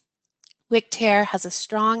organizations. WIC-TARE has a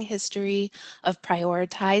strong history of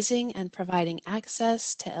prioritizing and providing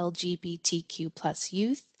access to LGBTQ+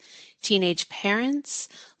 youth, teenage parents,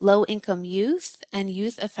 low-income youth, and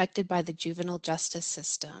youth affected by the juvenile justice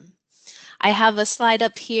system. I have a slide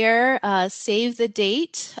up here, save the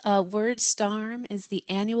date. WordStorm is the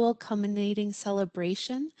annual culminating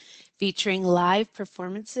celebration featuring live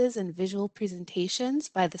performances and visual presentations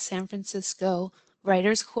by the San Francisco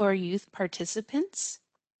Writers Corps youth participants.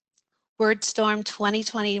 WordStorm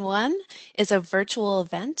 2021 is a virtual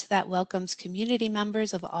event that welcomes community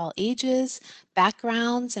members of all ages,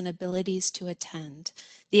 backgrounds, and abilities to attend.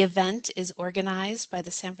 The event is organized by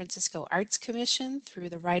the San Francisco Arts Commission through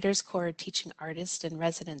the Writers Corps Teaching Artist in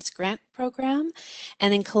Residence Grant Program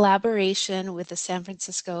and in collaboration with the San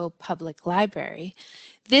Francisco Public Library.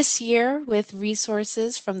 This year, with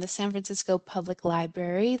resources from the San Francisco Public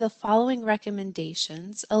Library, the following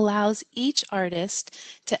recommendations allows each artist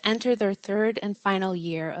to enter their third and final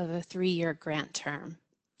year of a 3-year grant term.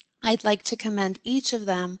 I'd like to commend each of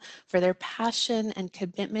them for their passion and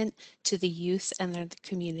commitment to the youth and the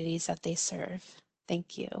communities that they serve.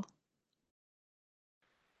 Thank you.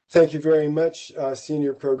 Thank you very much,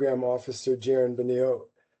 Senior Program Officer Jaren Benil.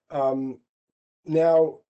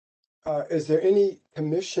 Now, is there any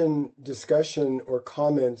commission discussion or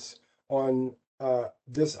comments on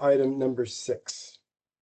this item number 6?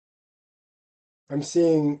 I'm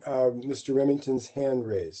seeing Mr. Remington's hand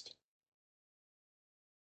raised.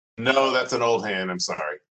 No, that's an old hand. I'm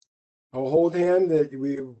sorry. A hold hand that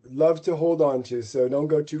we love to hold on to, so don't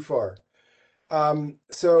go too far.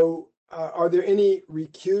 Are there any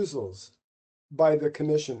recusals by the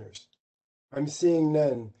commissioners? I'm seeing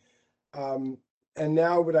none. And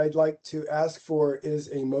now what I'd like to ask for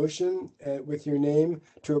is a motion with your name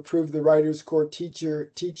to approve the Writers Corps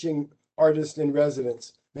teaching artist in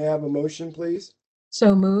residence. May I have a motion, please?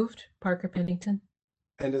 So moved, Parker Pennington.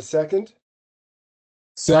 And a second?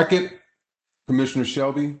 Second, Commissioner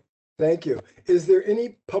Shelby. Thank you. Is there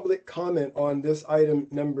any public comment on this item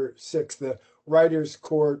number 6, the Writers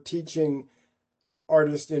Corps teaching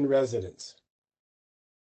artist in residence?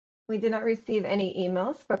 We did not receive any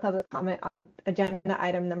emails for public comment on agenda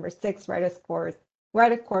item number 6, Writers Corps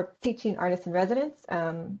teaching artists in residence,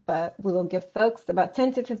 but we will give folks about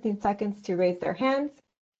 10 to 15 seconds to raise their hands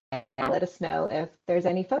and let us know if there's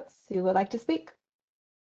any folks who would like to speak.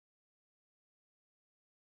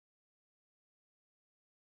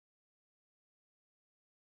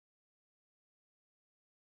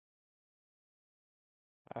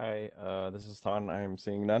 Hi, this is Tan. I am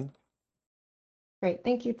seeing none. Great,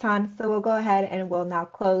 thank you, Tan. So we'll go ahead and we'll now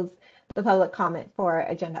close the public comment for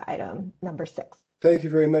agenda item number 6. Thank you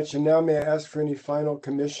very much. And now may I ask for any final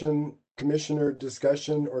commissioner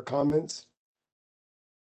discussion or comments?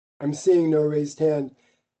 I'm seeing no raised hand.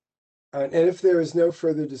 And if there is no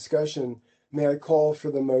further discussion, may I call for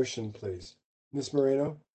the motion, please? Ms.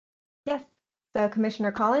 Moreno? Yes. So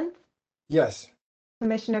Commissioner Collins? Yes.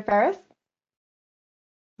 Commissioner Ferris?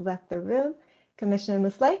 Left the room. Commissioner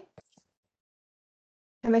Musleh?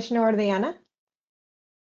 Commissioner Orellana?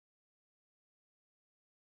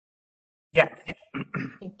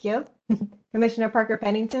 Thank you. Commissioner Parker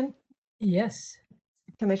Pennington, Yes.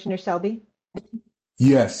 Commissioner Shelby.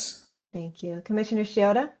 Yes. Thank you. Commissioner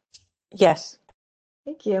Shiota. Yes.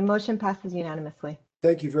 Thank you. Motion passes unanimously.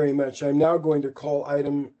 Thank you very much. I'm now going to call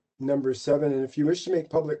item number 7, and if you wish to make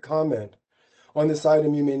public comment on this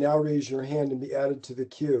item, you may now raise your hand and be added to the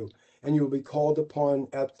queue, and you will be called upon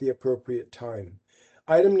at the appropriate time.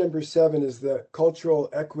 Item number 7 is the Cultural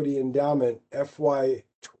Equity Endowment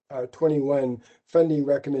FY21 funding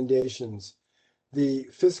recommendations. The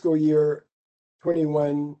fiscal year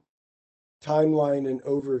 21 timeline and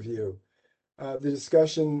overview. The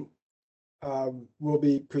discussion will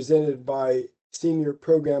be presented by Senior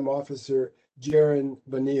Program Officer Jaron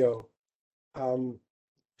Bonillo.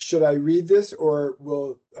 Should I read this, or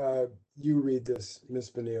will you read this, Ms.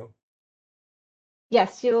 Bonillo?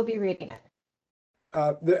 Yes, you will be reading it.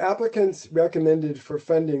 The applicants recommended for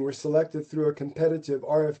funding were selected through a competitive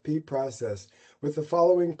RFP process with the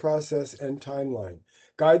following process and timeline.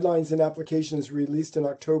 Guidelines and applications released in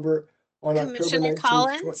October on Commissioner October 19th.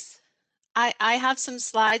 Collins, I have some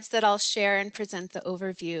slides that I'll share and present the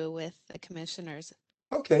overview with the commissioners.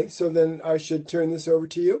 Okay, so then I should turn this over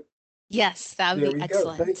to you. Yes, that would There be we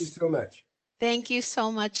excellent. go. Thank you so much. Thank you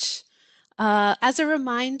so much. As a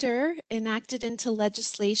reminder, enacted into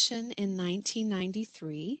legislation in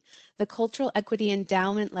 1993, the Cultural Equity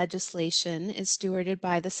Endowment legislation is stewarded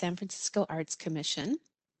by the San Francisco Arts Commission.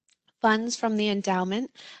 Funds from the endowment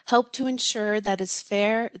help to ensure that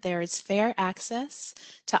there is fair access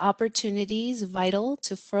to opportunities vital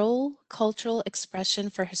to full cultural expression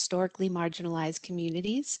for historically marginalized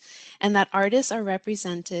communities, and that artists are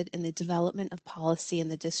represented in the development of policy and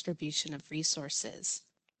the distribution of resources.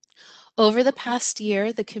 Over the past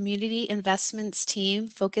year, the community investments team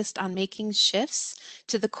focused on making shifts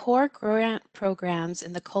to the core grant programs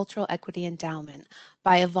in the Cultural Equity Endowment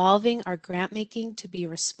by evolving our grant making to be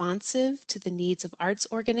responsive to the needs of arts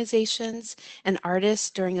organizations and artists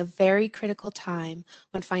during a very critical time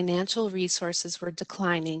when financial resources were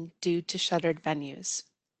declining due to shuttered venues.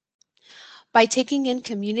 By taking in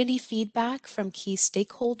community feedback from key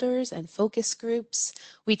stakeholders and focus groups,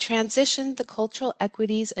 we transitioned the Cultural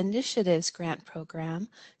Equities Initiatives Grant Program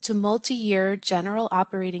to multi-year general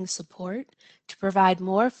operating support to provide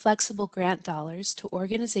more flexible grant dollars to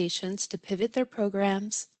organizations to pivot their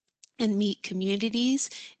programs and meet communities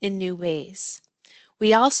in new ways.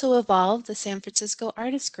 We also evolved the San Francisco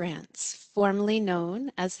Artist Grants, formerly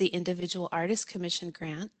known as the Individual Artist Commission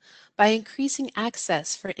Grant, by increasing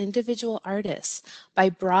access for individual artists by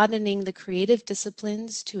broadening the creative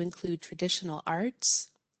disciplines to include traditional arts,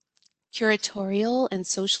 curatorial and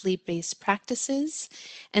socially based practices,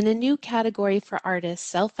 and a new category for artists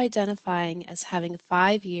self-identifying as having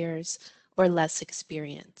 5 years or less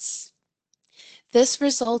experience. This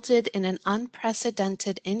resulted in an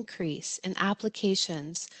unprecedented increase in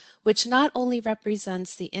applications, which not only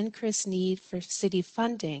represents the increased need for city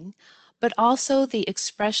funding, but also the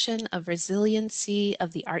expression of resiliency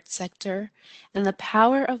of the art sector and the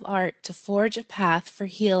power of art to forge a path for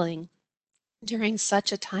healing during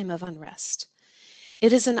such a time of unrest.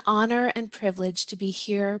 It is an honor and privilege to be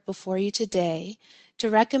here before you today to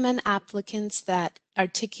recommend applicants that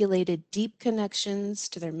articulated deep connections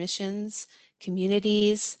to their missions,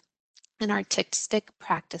 communities, and artistic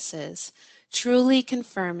practices, truly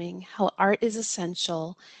confirming how art is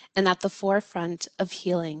essential and at the forefront of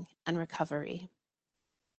healing and recovery.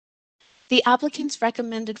 The applicants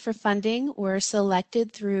recommended for funding were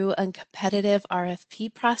selected through a competitive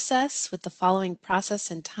RFP process with the following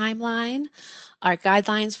process and timeline. Our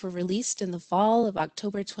guidelines were released in the fall of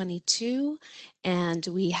October 22, and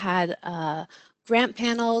we had grant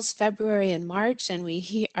panels February and March, and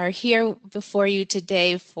we are here before you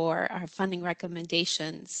today for our funding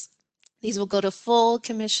recommendations. These will go to full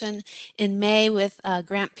commission in May with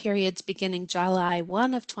grant periods beginning July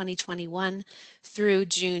 1 of 2021 through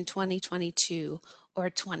June 2022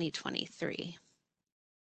 or 2023.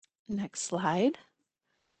 Next slide.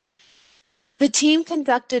 The team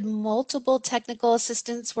conducted multiple technical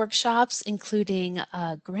assistance workshops, including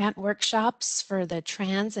grant workshops for the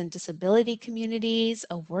trans and disability communities,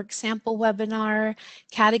 a work sample webinar,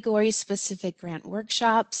 category-specific grant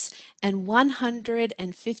workshops, and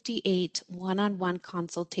 158 one-on-one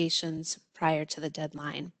consultations prior to the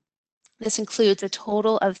deadline. This includes a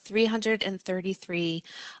total of 333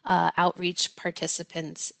 outreach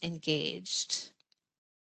participants engaged.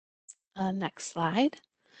 Next slide.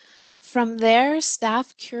 From there,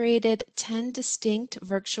 staff curated 10 distinct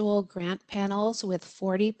virtual grant panels with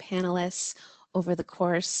 40 panelists over the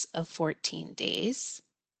course of 14 days.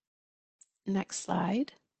 Next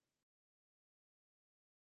slide.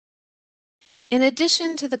 In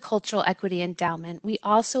addition to the Cultural Equity Endowment, we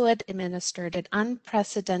also administered an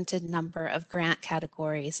unprecedented number of grant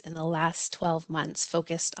categories in the last 12 months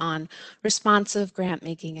focused on responsive grant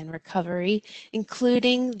making and recovery,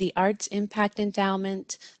 including the Arts Impact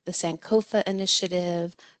Endowment, the Sankofa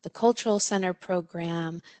Initiative, the Cultural Center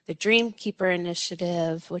Program, the Dreamkeeper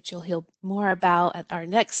Initiative, which you'll hear more about at our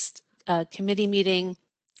next committee meeting,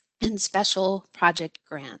 and special project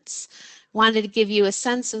grants. Wanted to give you a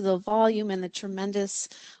sense of the volume and the tremendous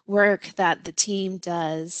work that the team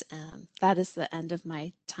does. That is the end of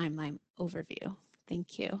my timeline overview.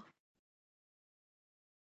 Thank you.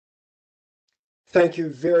 Thank you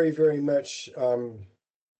very, very much,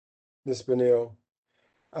 Ms. Bonilla.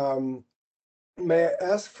 May I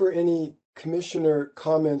ask for any commissioner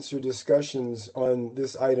comments or discussions on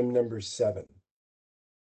this item number 7?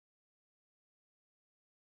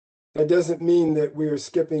 That doesn't mean that we are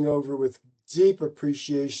skipping over with deep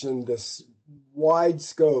appreciation this wide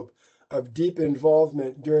scope of deep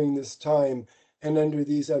involvement during this time and under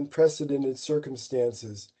these unprecedented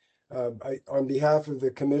circumstances. On behalf of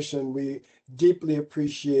the commission, we deeply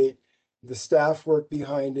appreciate the staff work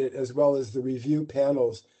behind it, as well as the review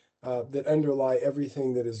panels that underlie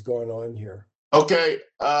everything that is going on here. Okay,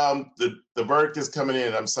 the verdict is coming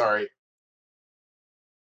in. I'm sorry.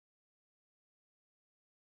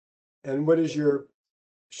 And what is your,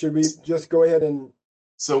 should we just go ahead and?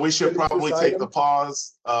 So we should probably take the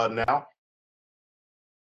pause now.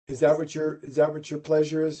 Is that what your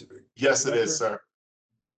pleasure is? Yes, it is, sir.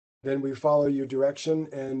 Then we follow your direction,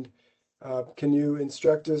 and can you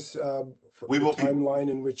instruct us for the timeline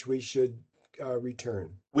in which we should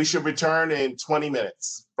return? We should return in 20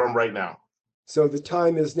 minutes from right now. So the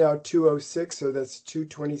time is now 2:06, so that's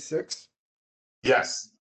 2:26? Yes.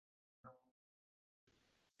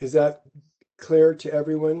 Is that clear to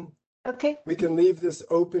everyone? Okay. We can leave this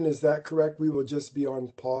open, is that correct? We will just be on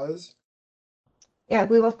pause? Yeah,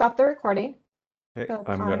 we will stop the recording. Okay, So,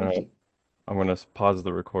 I'm gonna pause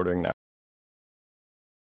the recording now.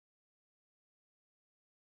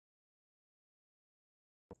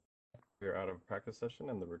 We're out of practice session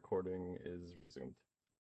and the recording is resumed.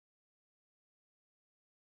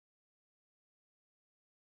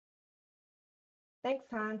 Thanks,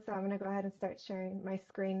 Hans. So I'm going to go ahead and start sharing my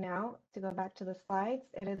screen now to go back to the slides.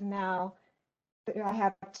 It is now, I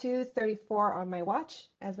have 2:34 on my watch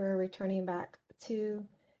as we're returning back to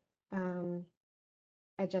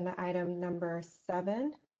agenda item number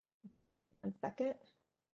 7. 1 second.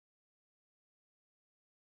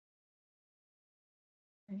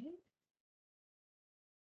 All right.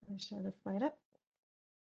 I'll show the slide up.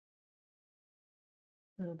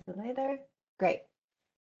 A little delay there. Great.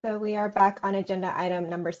 So we are back on agenda item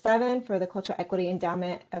number 7 for the Cultural Equity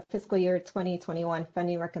Endowment of fiscal year 2021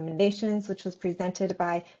 funding recommendations, which was presented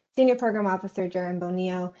by Senior Program Officer Jaron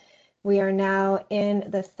Bonillo. We are now in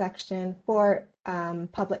the section for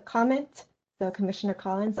public comment. So Commissioner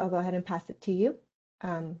Collins, I'll go ahead and pass it to you.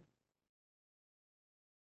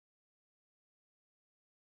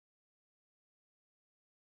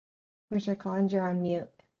 Commissioner Collins, you're on mute.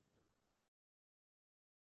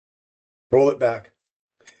 Roll it back.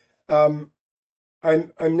 I'm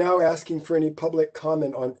now asking for any public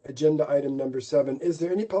comment on agenda item number 7. Is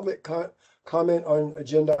there any public comment on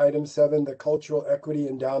agenda item 7, the Cultural Equity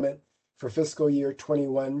Endowment for fiscal year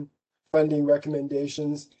 21 funding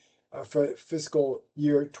recommendations for fiscal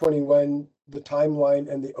year 21, the timeline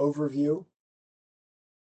and the overview?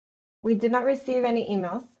 We did not receive any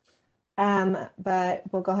emails, but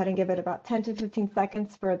we'll go ahead and give it about 10 to 15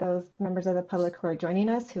 seconds for those members of the public who are joining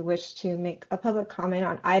us who wish to make a public comment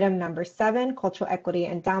on item number 7, Cultural Equity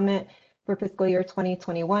Endowment for fiscal year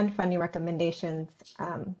 2021 funding recommendations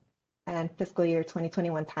and fiscal year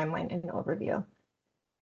 2021 timeline and overview.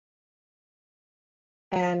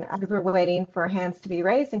 And as we're waiting for hands to be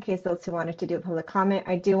raised in case those who wanted to do a public comment,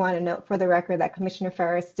 I do want to note for the record that Commissioner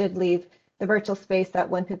Ferris did leave the virtual space at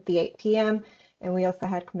 1:58 p.m. And we also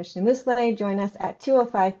had Commissioner Musleh join us at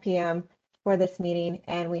 2:05 p.m. for this meeting.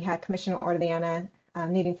 And we had Commissioner Orellana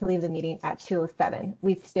needing to leave the meeting at 2:07.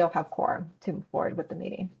 We still have quorum to move forward with the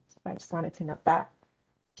meeting. So I just wanted to note that.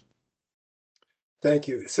 Thank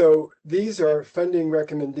you. So these are funding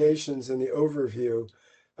recommendations in the overview.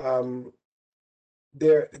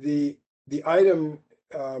 The item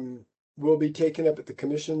will be taken up at the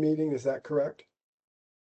commission meeting. Is that correct?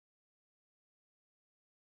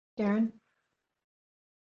 Darren?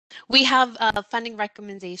 We have funding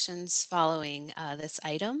recommendations following this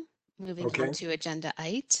item. Moving Okay. on to agenda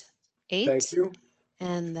 8. Thank you.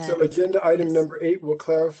 And then, So agenda item number 8 will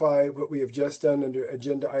clarify what we have just done under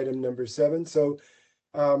agenda item number 7. So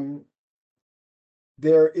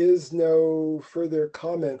There is no further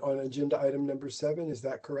comment on agenda item number 7. Is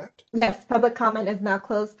that correct? Yes, public comment is now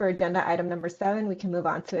closed for agenda item number 7. We can move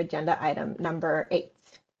on to agenda item number 8.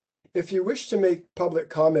 If you wish to make public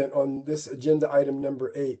comment on this agenda item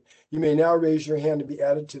number 8, you may now raise your hand to be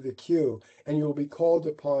added to the queue, and you will be called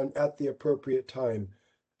upon at the appropriate time.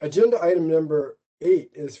 Agenda item number 8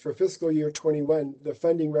 is for fiscal year 21, the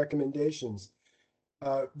funding recommendations.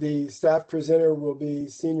 The staff presenter will be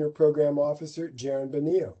Senior Program Officer Jaren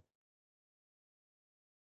Bonillo.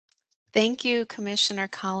 Thank you, Commissioner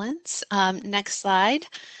Collins. Next slide.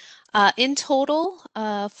 In total,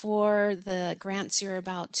 for the grants you're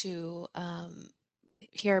about to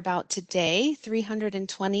hear about today,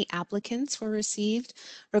 320 applicants were received,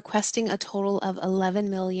 requesting a total of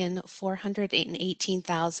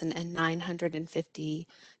 $11,418,950.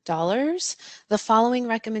 The following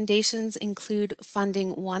recommendations include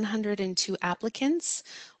funding 102 applicants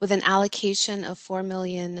with an allocation of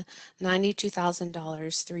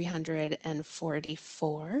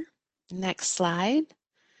 $4,092,344. Next slide.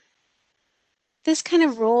 This kind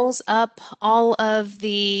of rolls up all of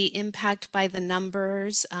the impact by the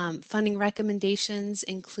numbers. Funding recommendations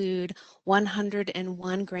include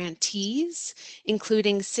 101 grantees,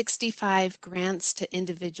 including 65 grants to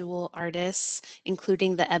individual artists,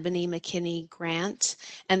 including the Ebony McKinney grant,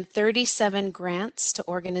 and 37 grants to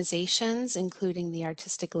organizations, including the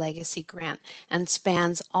Artistic Legacy grant, and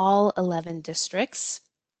spans all 11 districts.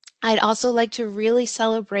 I'd also like to really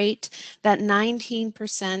celebrate that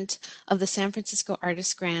 19% of the San Francisco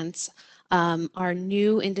Artist Grants are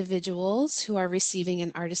new individuals who are receiving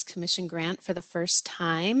an Artist Commission grant for the first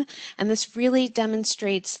time. And this really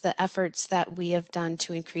demonstrates the efforts that we have done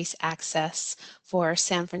to increase access for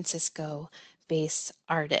San Francisco-based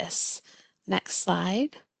artists. Next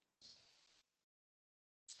slide.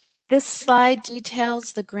 This slide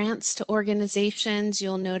details the grants to organizations.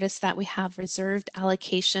 You'll notice that we have reserved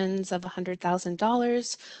allocations of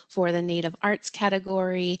 $100,000 for the Native Arts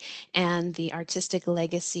category and the Artistic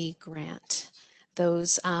Legacy grant.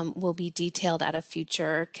 Those will be detailed at a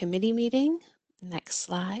future committee meeting. Next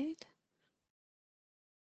slide.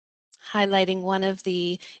 Highlighting one of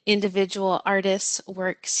the individual artists'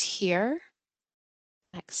 works here.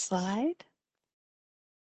 Next slide.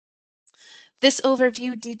 This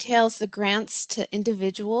overview details the grants to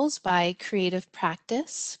individuals by creative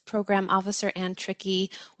practice. Program Officer Ann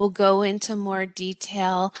Trickey will go into more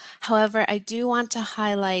detail. However, I do want to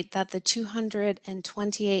highlight that the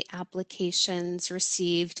 228 applications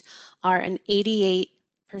received are an 88%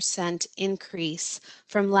 increase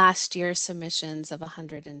from last year's submissions of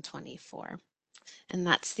 124. And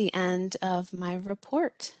that's the end of my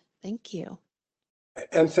report. Thank you.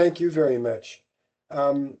 And thank you very much.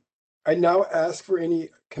 I now ask for any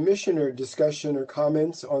commissioner discussion or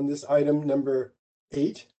comments on this item number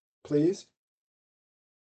 8, please.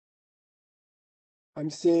 I'm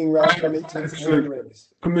seeing Ralph Remington's hand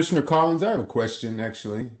raised. Commissioner Collins, I have a question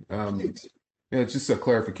actually. Yeah, it's just a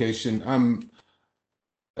clarification.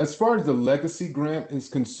 As far as the legacy grant is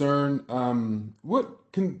concerned,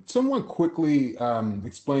 what can someone quickly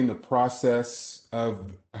explain the process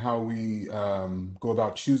of how we go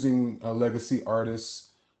about choosing a legacy artist?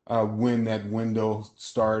 When that window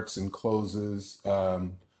starts and closes,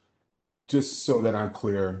 just so that I'm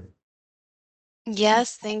clear.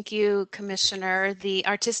 Yes, thank you, Commissioner. The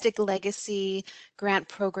Artistic Legacy Grant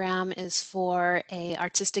Program is for an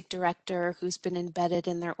artistic director who's been embedded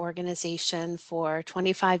in their organization for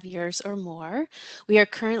 25 years or more. We are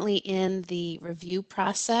currently in the review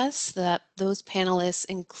process. Those panelists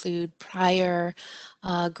include prior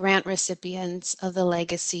grant recipients of the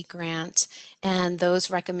Legacy Grant, and those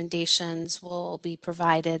recommendations will be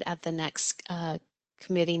provided at the next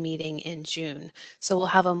committee meeting in June. So we'll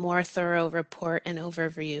have a more thorough report and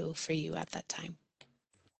overview for you at that time.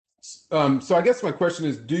 So I guess my question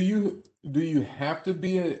is, do you have to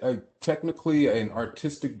be technically an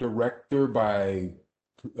artistic director by,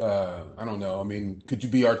 I don't know, I mean, could you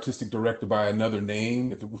be artistic director by another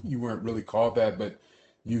name if you weren't really called that, but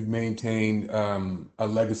you've maintained a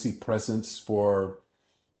legacy presence for,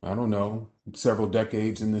 I don't know, several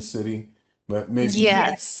decades in this city? But maybe,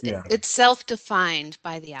 yes, yeah. It's self-defined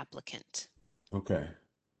by the applicant. Okay.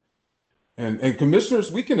 And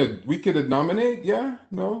commissioners, we could nominate, yeah,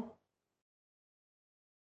 no?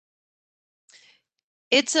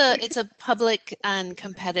 It's a public and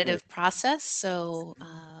competitive process, so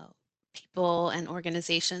people and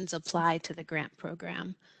organizations apply to the grant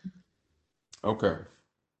program. Okay.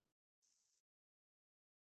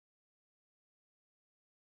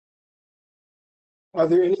 Are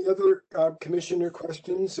there any other commissioner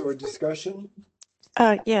questions or discussion?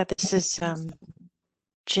 Yeah, this is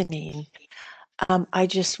Janine. I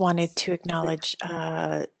just wanted to acknowledge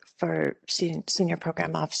for Senior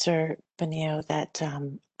Program Officer Benio that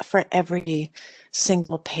for every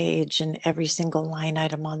single page and every single line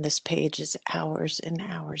item on this page is hours and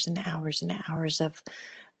hours and hours and hours of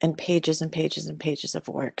and pages and pages and pages of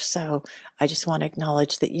work. So I just want to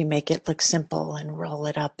acknowledge that you make it look simple and roll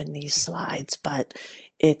it up in these slides, but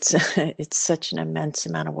it's it's such an immense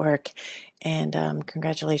amount of work. And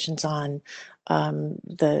congratulations on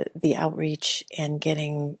the outreach and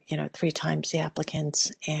getting 3 times the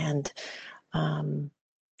applicants, and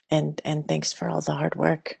thanks for all the hard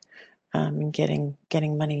work and getting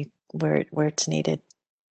money where it's needed.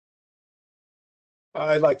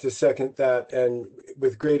 I'd like to second that, and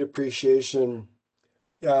with great appreciation.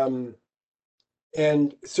 And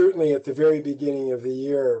certainly at the very beginning of the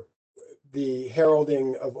year, the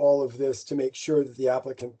heralding of all of this to make sure that the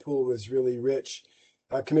applicant pool was really rich.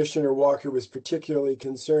 Commissioner Walker was particularly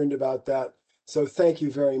concerned about that. So thank you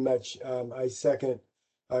very much. I second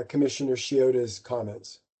Commissioner Sciotta's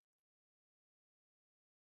comments.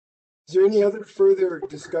 Is there any other further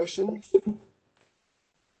discussion?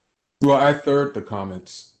 Well, I third the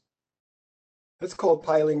comments. That's called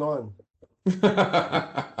piling on.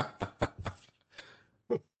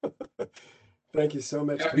 Thank you so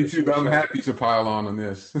much. I'm happy to pile on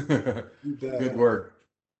this. You bet. Good work.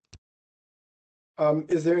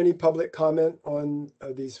 Is there any public comment on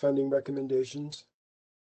these funding recommendations?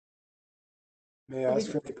 May I ask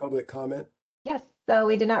for any public comment? Yes, so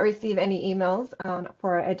we did not receive any emails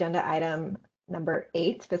for agenda item number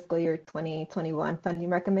 8, fiscal year 2021 funding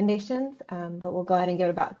recommendations, but we'll go ahead and give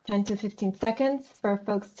it about 10 to 15 seconds for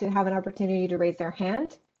folks to have an opportunity to raise their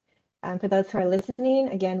hand. For those who are listening,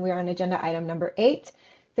 again, we're on agenda item number 8,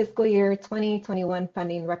 fiscal year 2021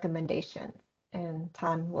 funding recommendations. And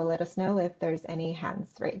Tan will let us know if there's any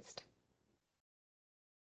hands raised.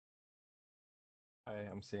 I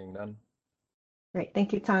am seeing none. Great,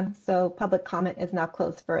 thank you, Tan. So public comment is now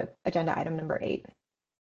closed for agenda item number 8.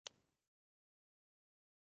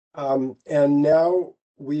 And now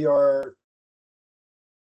we are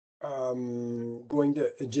going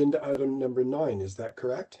to agenda item number 9. Is that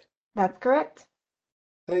correct? That's correct.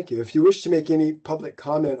 Thank you. If you wish to make any public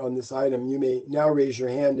comment on this item, you may now raise your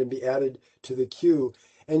hand and be added to the queue,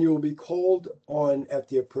 and you will be called on at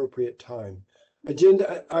the appropriate time.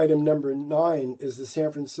 Agenda item number 9 is the San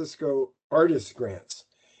Francisco Artist Grants,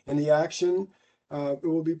 and the action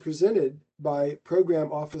will be presented by Program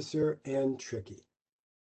Officer Ann Trickey.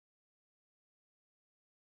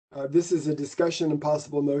 This is a discussion and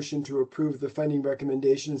possible motion to approve the funding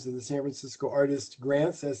recommendations of the San Francisco Artist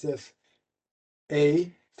Grants, SFA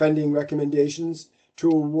funding recommendations, to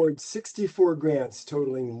award 64 grants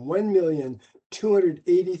totaling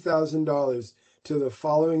 $1,280,000 to the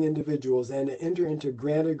following individuals, and to enter into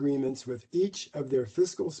grant agreements with each of their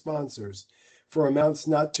fiscal sponsors for amounts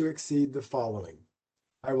not to exceed the following.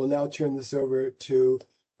 I will now turn this over to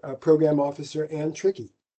Program Officer Ann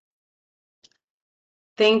Trickey.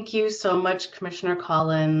 Thank you so much, Commissioner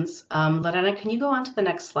Collins. Lorena, can you go on to the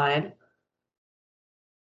next slide?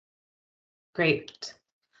 Great.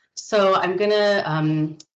 So I'm going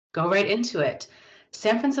to go right into it.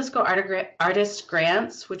 San Francisco Artist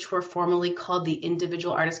Grants, which were formerly called the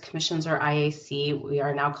Individual Artist Commissions, or IAC, we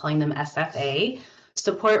are now calling them SFA,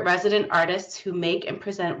 support resident artists who make and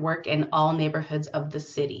present work in all neighborhoods of the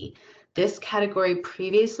city. This category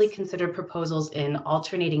previously considered proposals in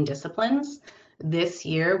alternating disciplines. This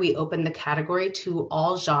year, we opened the category to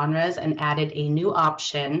all genres and added a new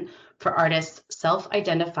option for artists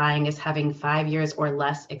self-identifying as having 5 years or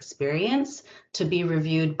less experience to be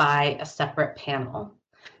reviewed by a separate panel.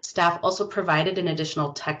 Staff also provided an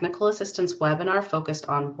additional technical assistance webinar focused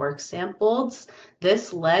on work samples.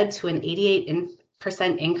 This led to an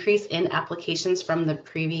 88% increase in applications from the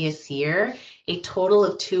previous year, a total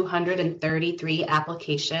of 233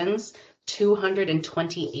 applications,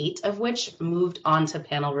 228 of which moved on to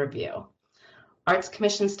panel review. Arts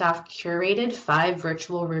Commission staff curated 5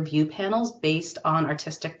 virtual review panels based on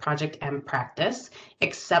artistic project and practice,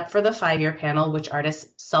 except for the 5-year panel, which artists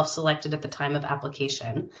self-selected at the time of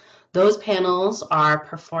application. Those panels are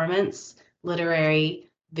performance, literary,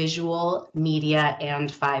 visual, media,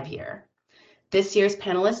 and 5-year. This year's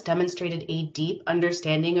panelists demonstrated a deep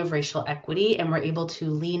understanding of racial equity and were able to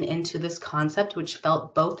lean into this concept, which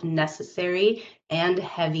felt both necessary and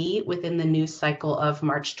heavy within the news cycle of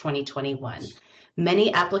March 2021.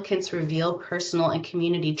 Many applicants reveal personal and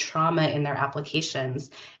community trauma in their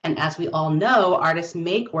applications. And as we all know, artists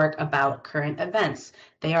make work about current events.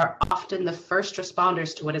 They are often the first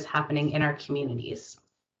responders to what is happening in our communities.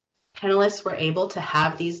 Panelists were able to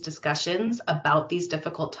have these discussions about these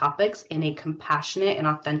difficult topics in a compassionate and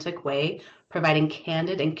authentic way, providing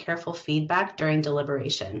candid and careful feedback during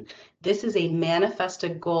deliberation. This is a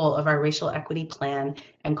manifested goal of our racial equity plan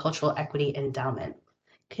and cultural equity endowment.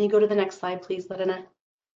 Can you go to the next slide, please, Lorena?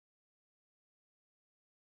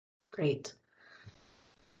 Great.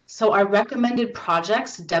 So our recommended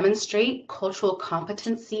projects demonstrate cultural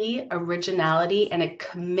competency, originality, and a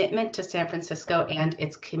commitment to San Francisco and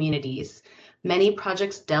its communities. Many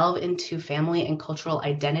projects delve into family and cultural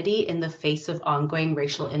identity in the face of ongoing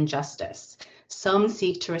racial injustice. Some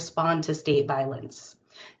seek to respond to state violence.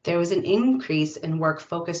 There was an increase in work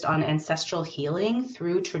focused on ancestral healing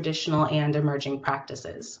through traditional and emerging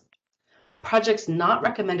practices. Projects not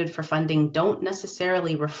recommended for funding don't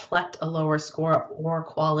necessarily reflect a lower score or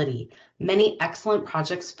quality. Many excellent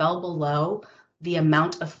projects fell below the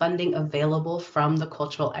amount of funding available from the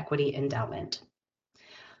Cultural Equity Endowment.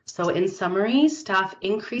 So in summary, staff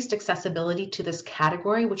increased accessibility to this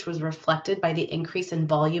category, which was reflected by the increase in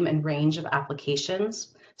volume and range of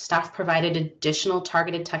applications. Staff provided additional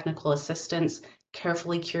targeted technical assistance,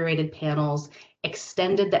 carefully curated panels,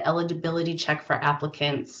 extended the eligibility check for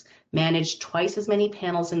applicants, managed twice as many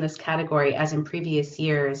panels in this category as in previous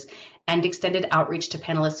years, and extended outreach to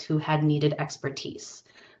panelists who had needed expertise.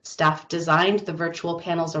 Staff designed the virtual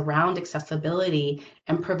panels around accessibility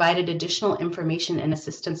and provided additional information and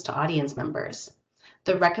assistance to audience members.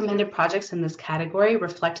 The recommended projects in this category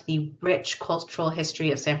reflect the rich cultural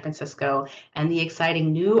history of San Francisco and the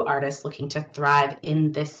exciting new artists looking to thrive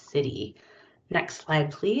in this city. Next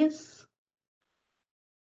slide, please.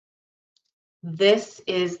 This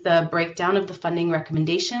is the breakdown of the funding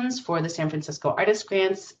recommendations for the San Francisco Artist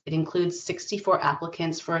Grants. It includes 64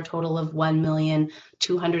 applicants for a total of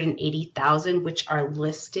 $1,280,000, which are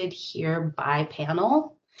listed here by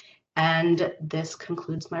panel. And this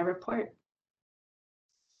concludes my report.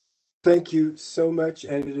 Thank you so much,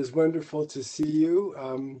 and it is wonderful to see you.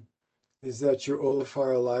 Is that your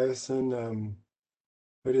Olafur Eliasson?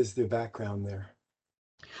 What is the background there?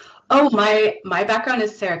 Oh, my background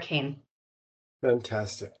is Sarah Kane.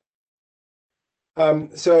 Fantastic. Now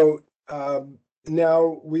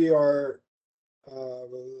we are, let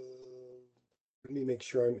me make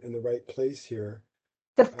sure I'm in the right place here.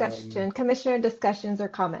 Discussion, commissioner discussions or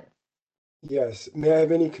comments? Yes, may I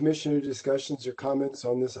have any commissioner discussions or comments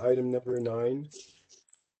on this item number 9?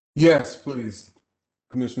 Yes, please,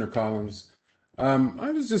 Commissioner Collins. I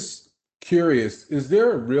was just curious, is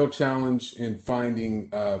there a real challenge in finding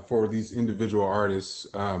for these individual artists,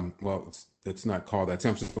 well, it's not called that,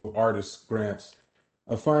 San Francisco Artist Grants,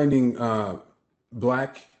 finding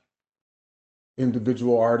Black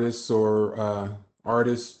individual artists or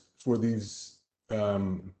artists for these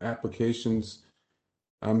applications?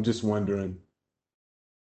 I'm just wondering.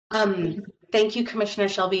 Thank you, Commissioner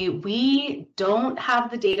Shelby. We don't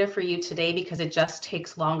have the data for you today because it just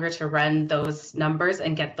takes longer to run those numbers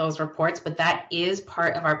and get those reports, but that is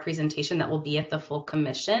part of our presentation that will be at the full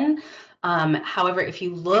commission. However, if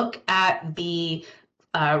you look at the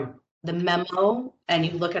memo and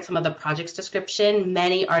you look at some of the project's description,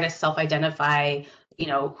 many artists self-identify, you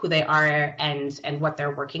know, who they are and what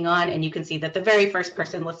they're working on, and you can see that the very first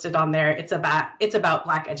person listed on there, it's about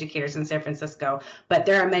Black educators in San Francisco, but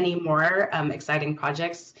there are many more exciting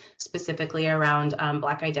projects specifically around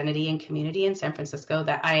Black identity and community in San Francisco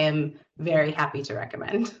that I am very happy to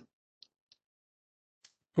recommend.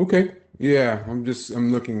 Okay, yeah, I'm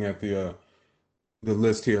looking at the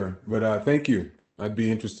list here, but thank you. I'd be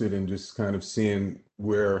interested in just kind of seeing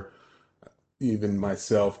where even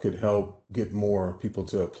myself could help get more people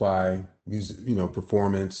to apply,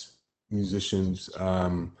 performance, musicians,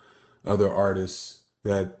 other artists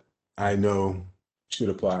that I know should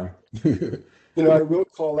apply. I will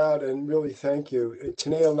call out and really thank you.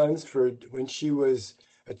 Tanea Lunsford, when she was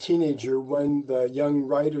a teenager, won the Young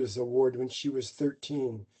Writers Award when she was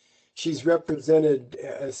 13. She's represented,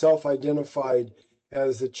 self-identified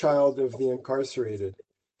as a child of the incarcerated,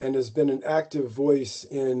 and has been an active voice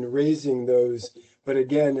in raising those. But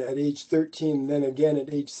again, at age 13, then again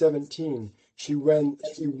at age 17, she won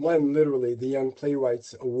literally the Young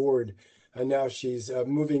Playwrights Award. And now she's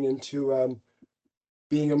moving into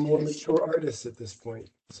being a more mature artist at this point.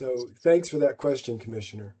 So thanks for that question,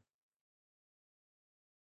 Commissioner.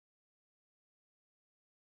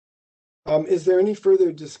 Is there any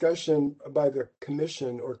further discussion by the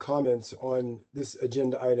commission or comments on this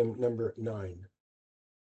agenda item number 9?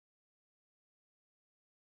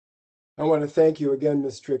 I want to thank you again,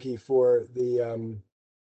 Ms. Trickey, for the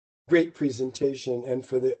great presentation and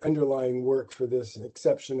for the underlying work for this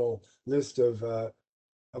exceptional list of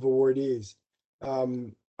awardees.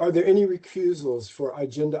 Are there any recusals for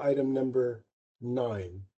agenda item number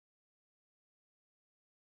 9?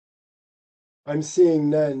 I'm seeing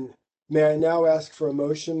none. May I now ask for a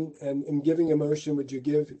motion? And in giving a motion, would you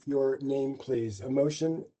give your name, please? A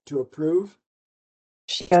motion to approve?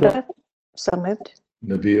 Shiota, so moved.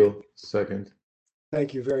 Nabil, second.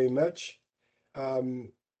 Thank you very much.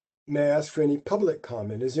 May I ask for any public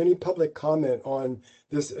comment? Is there any public comment on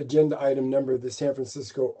this agenda item number, the San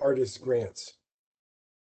Francisco Artist Grants?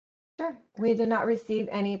 Sure. We did not receive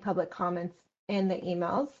any public comments in the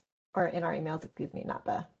emails, or in our emails, excuse me, not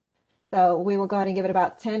the. So we will go ahead and give it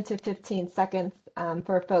about 10 to 15 seconds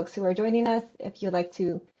for folks who are joining us. If you'd like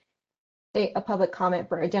to state a public comment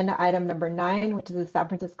for agenda item number 9, which is the San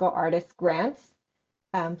Francisco Artist Grants,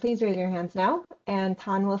 please raise your hands now, and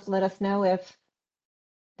Tan will let us know if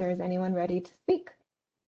there's anyone ready to speak.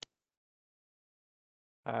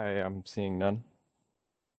 Hi, I'm seeing none.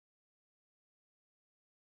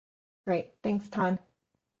 Great, thanks, Tan.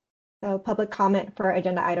 So public comment for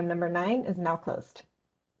agenda item number 9 is now closed.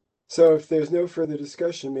 So if there's no further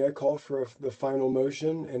discussion, may I call for the final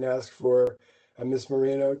motion and ask for Ms.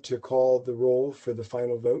 Moreno to call the roll for the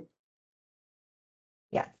final vote?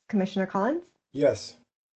 Yes, Commissioner Collins? Yes.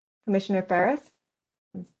 Commissioner Ferris?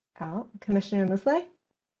 Out. Commissioner Musleh?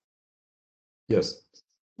 Yes.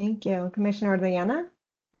 Thank you. Commissioner Orellana?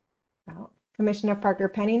 Out. Commissioner Parker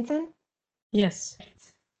Pennington? Yes.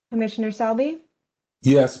 Commissioner Selby?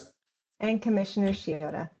 Yes. And Commissioner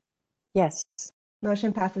Shiota? Yes.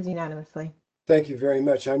 Motion passes unanimously. Thank you very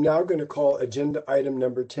much. I'm now going to call agenda item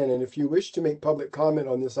number 10. And if you wish to make public comment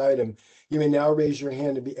on this item, you may now raise your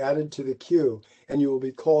hand to be added to the queue, and you will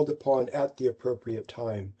be called upon at the appropriate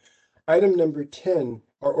time. Item number 10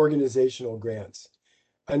 are organizational grants.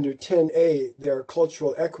 Under 10A, there are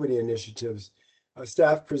cultural equity initiatives. A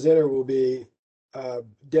staff presenter will be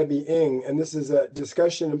Debbie Ng, and this is a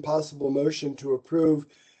discussion and possible motion to approve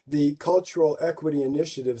the Cultural Equity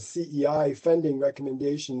Initiative, CEI, funding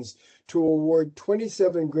recommendations to award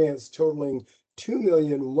 27 grants totaling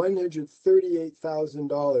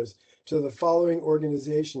 $2,138,000 to the following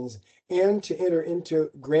organizations, and to enter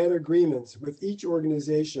into grant agreements with each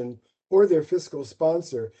organization or their fiscal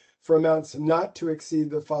sponsor for amounts not to exceed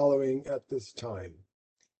the following at this time.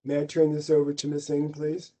 May I turn this over to Ms. Ng,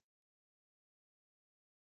 please?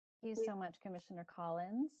 Thank you so much, Commissioner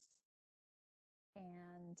Collins.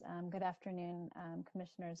 And good afternoon,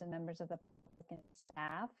 commissioners and members of the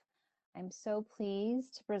staff. I'm so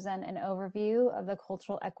pleased to present an overview of the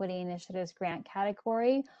Cultural Equity Initiatives grant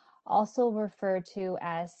category, also referred to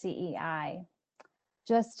as CEI.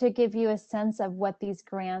 Just to give you a sense of what these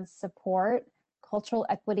grants support, Cultural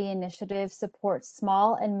Equity Initiative supports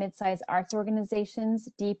small and mid-sized arts organizations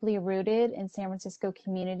deeply rooted in San Francisco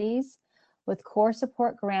communities, with core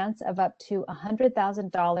support grants of up to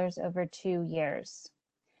 $100,000 over 2 years.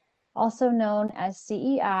 Also known as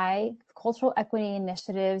CEI, Cultural Equity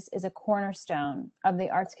Initiatives is a cornerstone of the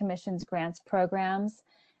Arts Commission's grants programs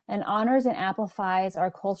and honors and amplifies our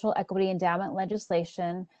cultural equity endowment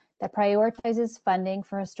legislation that prioritizes funding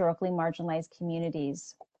for historically marginalized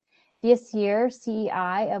communities. This year,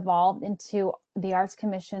 CEI evolved into the Arts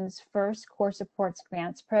Commission's first core supports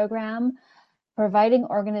grants program, providing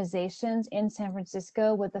organizations in San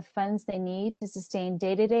Francisco with the funds they need to sustain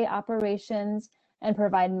day-to-day operations and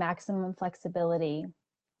provide maximum flexibility.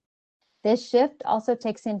 This shift also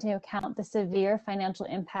takes into account the severe financial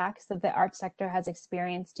impacts that the arts sector has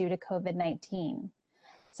experienced due to COVID-19.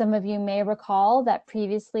 Some of you may recall that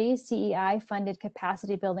previously CEI funded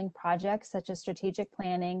capacity building projects such as strategic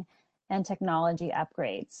planning and technology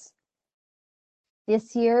upgrades.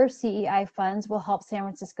 This year, CEI funds will help San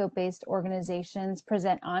Francisco-based organizations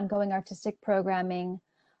present ongoing artistic programming,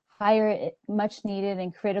 hire much needed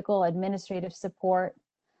and critical administrative support,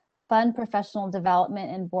 fund professional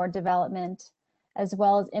development and board development, as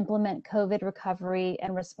well as implement COVID recovery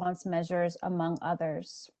and response measures, among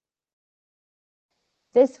others.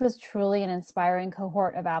 This was truly an inspiring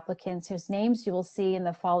cohort of applicants whose names you will see in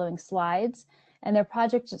the following slides, and their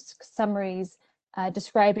project summaries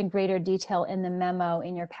described in greater detail in the memo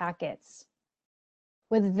in your packets.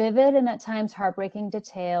 With vivid and at times heartbreaking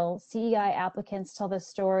detail, CEI applicants tell the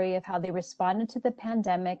story of how they responded to the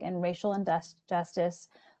pandemic and racial injustice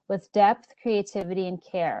with depth, creativity, and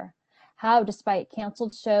care. How, despite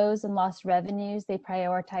canceled shows and lost revenues, they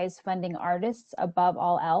prioritized funding artists above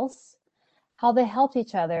all else. How they helped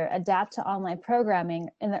each other adapt to online programming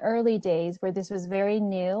in the early days where this was very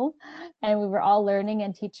new and we were all learning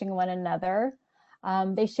and teaching one another.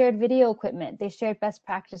 They shared video equipment, they shared best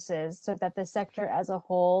practices so that the sector as a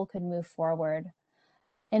whole could move forward.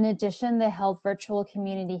 In addition, they held virtual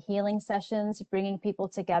community healing sessions, bringing people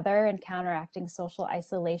together and counteracting social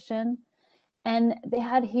isolation. And they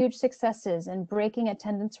had huge successes in breaking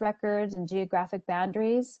attendance records and geographic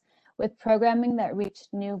boundaries with programming that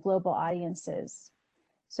reached new global audiences.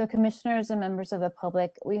 So commissioners and members of the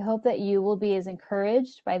public, we hope that you will be as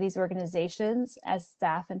encouraged by these organizations as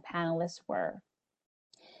staff and panelists were.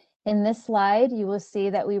 In this slide, you will see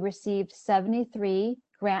that we received 73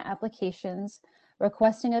 grant applications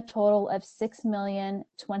requesting a total of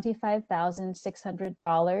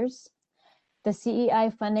 $6,025,600. The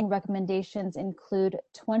CEI funding recommendations include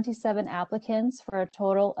 27 applicants for a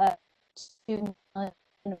total of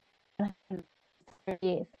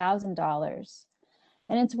 $2,138,000.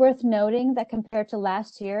 And it's worth noting that compared to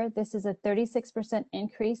last year, this is a 36%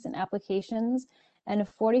 increase in applications and a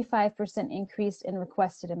 45% increase in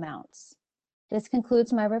requested amounts. This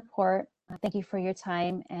concludes my report. Thank you for your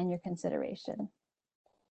time and your consideration.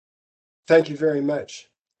 Thank you very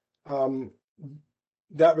much.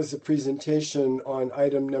 That was a presentation on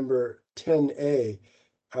item number 10A.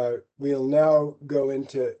 We'll now go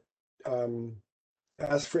into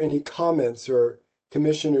ask for any comments or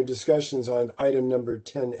commissioner discussions on item number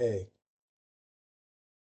 10A.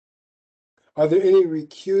 Are there any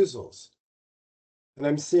recusals? And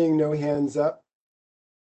I'm seeing no hands up.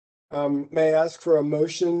 May I ask for a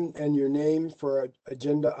motion and your name for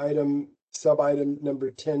agenda item, sub-item number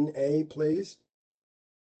 10A, please?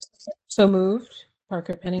 So moved.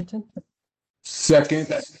 Parker Pennington. Second,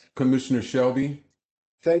 Commissioner Shelby.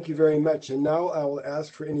 Thank you very much. And now I will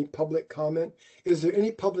ask for any public comment. Is there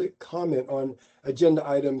any public comment on agenda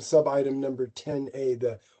item, sub-item number 10A,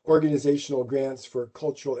 the organizational grants for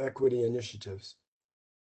cultural equity initiatives?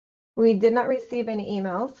 We did not receive any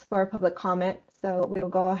emails for public comment, so we'll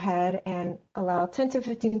go ahead and allow 10 to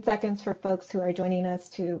 15 seconds for folks who are joining us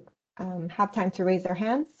to have time to raise their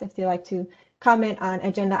hands if they'd like to comment on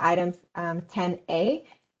agenda items 10A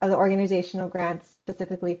of the organizational grants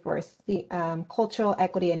specifically for the Cultural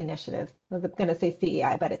Equity Initiative. I was going to say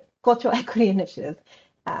CEI, but it's Cultural Equity Initiative.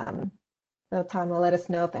 So Tom will let us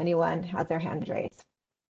know if anyone has their hand raised.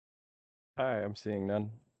 Hi, I'm seeing none.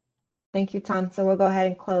 Thank you, Tom. So we'll go ahead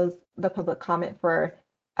and close the public comment for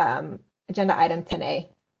agenda item 10A.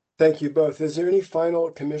 Thank you both. Is there any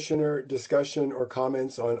final commissioner discussion or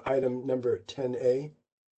comments on item number 10A?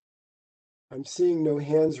 I'm seeing no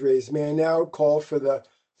hands raised. May I now call for the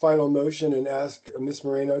final motion and ask Ms.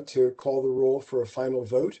 Moreno to call the roll for a final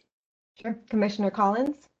vote? Sure. Commissioner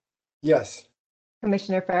Collins? Yes.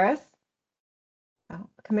 Commissioner Ferris?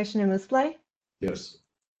 Commissioner Muslay? Yes.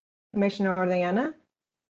 Commissioner Orellana?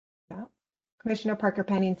 Commissioner Parker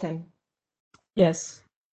Pennington? Yes.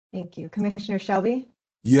 Thank you. Commissioner Shelby?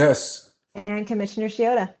 Yes. And Commissioner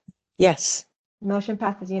Shiota? Yes. Motion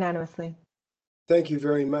passes unanimously. Thank you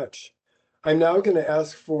very much. I'm now going to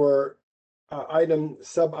ask for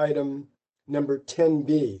sub-item number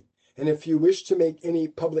 10B. And if you wish to make any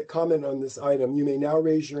public comment on this item, you may now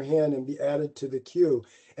raise your hand and be added to the queue,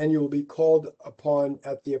 and you will be called upon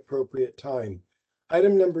at the appropriate time.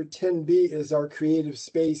 Item number 10B is our creative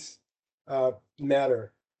space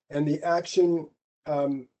matter. And the action,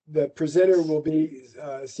 the presenter will be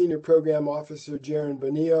Senior Program Officer Jaron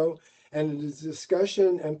Bonillo, and it is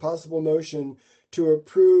discussion and possible motion to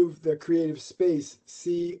approve the Creative Space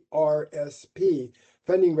CRSP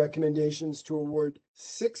funding recommendations to award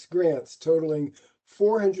 6 grants totaling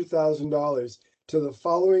 $400,000 to the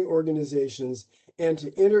following organizations and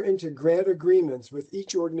to enter into grant agreements with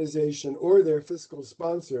each organization or their fiscal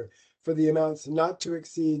sponsor for the amounts not to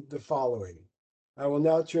exceed the following. I will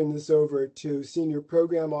now turn this over to Senior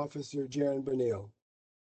Program Officer Jaron Bonillo.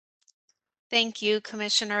 Thank you,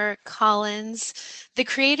 Commissioner Collins. The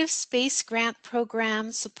Creative Space Grant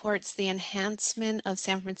Program supports the enhancement of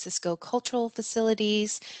San Francisco cultural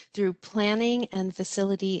facilities through planning and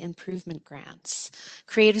facility improvement grants.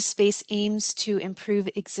 Creative Space aims to improve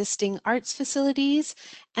existing arts facilities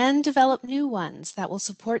and develop new ones that will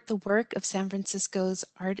support the work of San Francisco's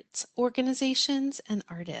arts organizations and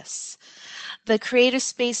artists. The Creative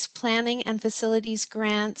Space Planning and Facilities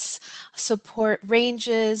grants support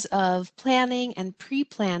ranges of planning and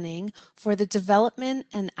pre-planning for the development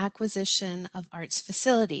and acquisition of arts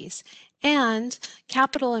facilities and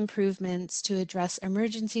capital improvements to address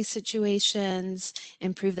emergency situations,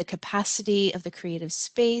 improve the capacity of the creative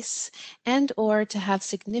space, and or to have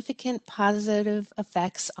significant positive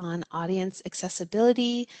effects on audience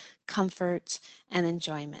accessibility, comfort, and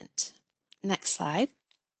enjoyment. Next slide.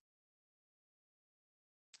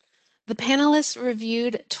 The panelists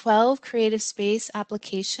reviewed 12 creative space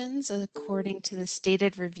applications according to the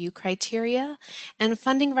stated review criteria, and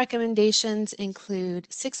funding recommendations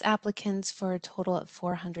include 6 applicants for a total of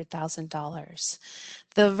 $400,000.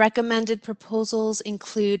 The recommended proposals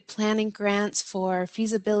include planning grants for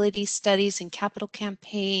feasibility studies and capital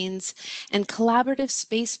campaigns, and collaborative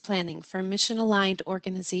space planning for mission-aligned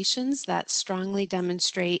organizations that strongly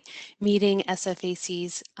demonstrate meeting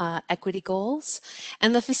SFAC's equity goals.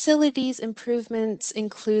 And the facilities improvements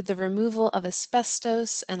include the removal of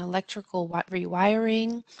asbestos and electrical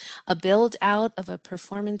rewiring, a build out of a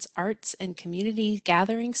performance arts and community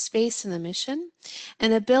gathering space in the mission,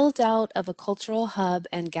 and a build out of a cultural hub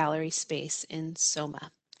and gallery space in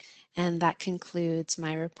Soma. And that concludes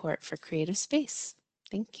my report for Creative Space.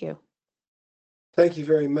 Thank you. Thank you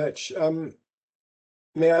very much.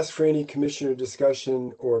 May I ask for any commissioner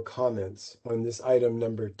discussion or comments on this item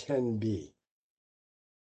number 10B?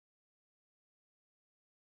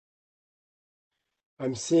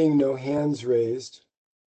 I'm seeing no hands raised.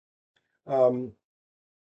 May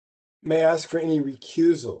I ask for any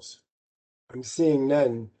recusals? I'm seeing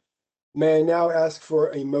none. May I now ask for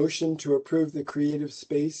a motion to approve the Creative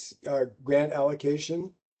Space grant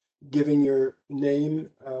allocation, giving your name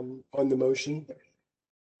on the motion?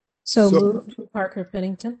 So moved, Parker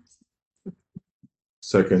Pennington.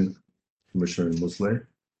 Second, Commissioner Musleh.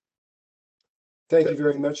 Thank you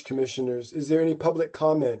very much, commissioners. Is there any public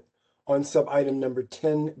comment on sub-item number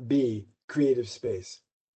 10B, Creative Space?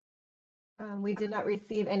 We did not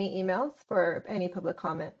receive any emails for any public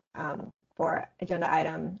comment for agenda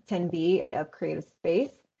item 10B of Creative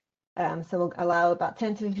Space. So we'll allow about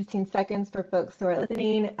 10 to 15 seconds for folks who are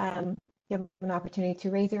listening. You have an opportunity to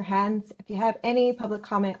raise your hands. If you have any public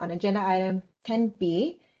comment on agenda item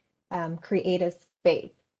 10B, Creative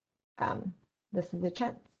Space, this is a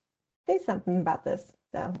chance to say something about this.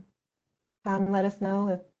 So let us know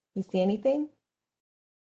if you see anything.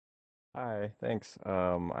 Hi, thanks.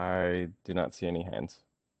 I do not see any hands.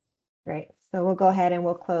 Great. So we'll go ahead and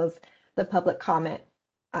we'll close the public comment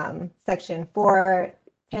section for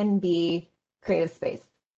 10B Creative Space.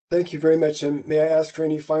 Thank you very much. And may I ask for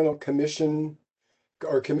any final commission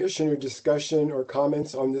or commissioner discussion or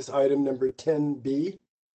comments on this item number 10B?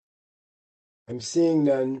 I'm seeing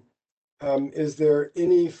none. Is there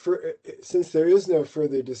any, since there is no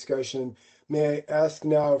further discussion, may I ask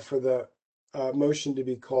now for the motion to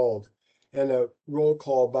be called and a roll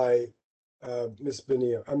call by Ms.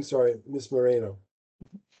 Bonilla. I'm sorry, Ms. Moreno.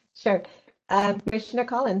 Sure. Commissioner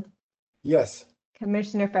Collins. Yes.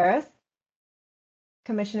 Commissioner Ferris.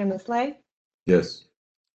 Commissioner Musleh. Yes.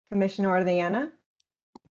 Commissioner Orellana.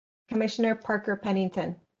 Commissioner Parker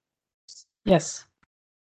Pennington. Yes.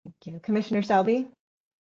 Thank you. Commissioner Selby.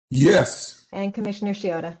 Yes. And Commissioner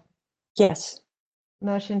Shiota. Yes.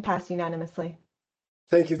 Motion passed unanimously.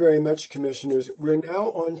 Thank you very much, commissioners. We're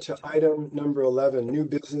now on to item number 11, new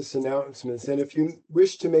business announcements. And if you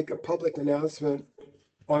wish to make a public announcement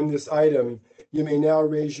on this item, you may now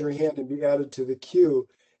raise your hand and be added to the queue,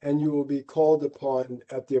 and you will be called upon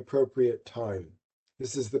at the appropriate time.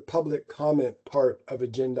 This is the public comment part of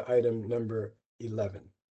agenda item number 11.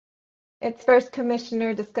 It's first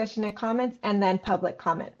commissioner discussion and comments, and then public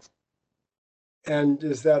comments. And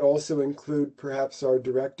does that also include perhaps our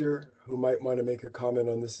director who might want to make a comment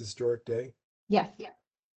on this historic day? Yes.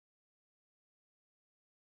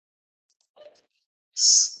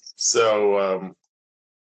 So,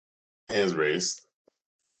 hands raised.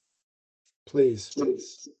 Please.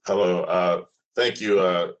 Hello. Thank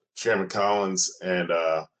you, Chairman Collins, and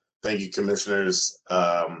thank you, commissioners.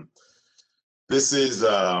 This is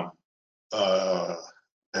an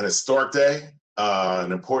historic day,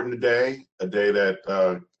 an important day, a day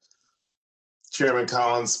that Chairman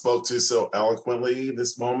Collins spoke to so eloquently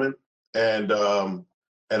this moment, and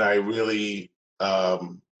I really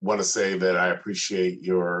want to say that I appreciate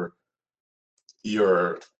your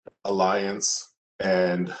alliance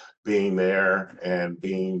and being there and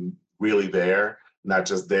being really there, not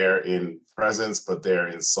just there in presence, but there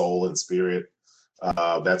in soul and spirit.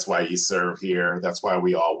 That's why you serve here. That's why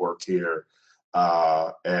we all work here.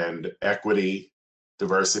 And equity,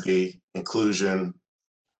 diversity, inclusion,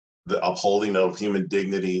 the upholding of human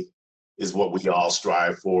dignity is what we all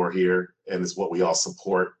strive for here, and is what we all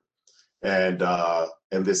support. And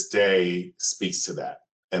this day speaks to that.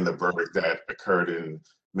 And the verdict that occurred in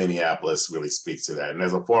Minneapolis really speaks to that. And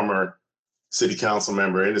as a former city council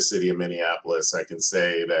member in the city of Minneapolis, I can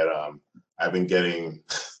say that I've been getting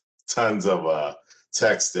tons of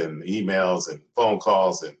text and emails and phone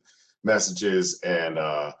calls and messages, and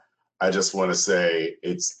I just want to say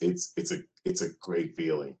it's a great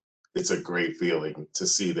feeling. it's a great feeling to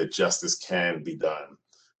see that justice can be done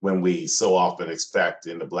when we so often expect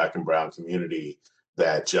in the Black and Brown community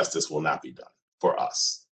that justice will not be done for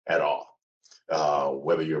us at all.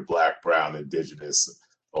 Whether you're Black, Brown, Indigenous,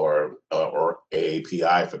 or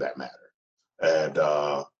AAPI for that matter. And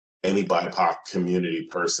any BIPOC community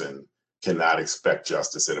person cannot expect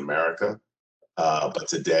justice in America. But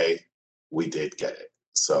today we did get it.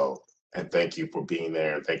 So, and thank you for being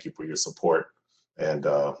there, and thank you for your support. And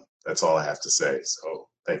that's all I have to say. So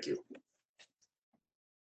thank you.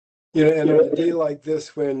 You know, and on a day like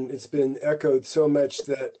this, when it's been echoed so much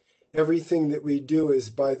that everything that we do is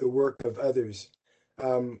by the work of others,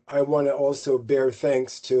 I want to also bear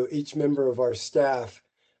thanks to each member of our staff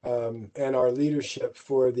and our leadership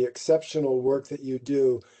for the exceptional work that you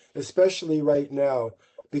do, especially right now,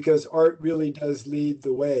 because art really does lead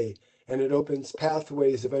the way, and it opens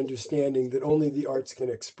pathways of understanding that only the arts can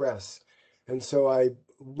express. And so I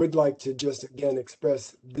would like to just again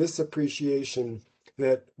express this appreciation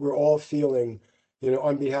that we're all feeling, you know,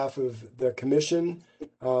 on behalf of the commission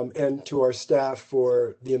and to our staff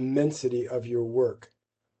for the immensity of your work.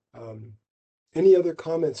 Any other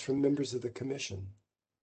comments from members of the commission?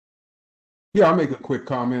 Yeah, I'll make a quick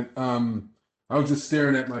comment. I was just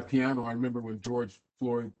staring at my piano. I remember when George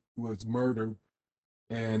Floyd was murdered,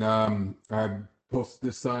 and I posted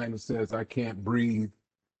this sign that says, "I can't breathe,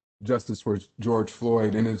 justice for George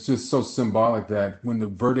Floyd." And it's just so symbolic that when the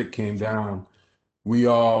verdict came down, we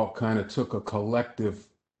all kind of took a collective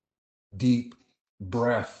deep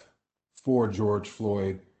breath for George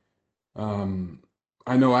Floyd.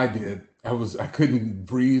 I know I did. I couldn't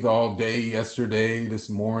breathe all day yesterday, this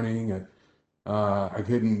morning. I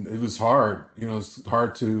couldn't, it was hard, you know, it's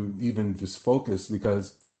hard to even just focus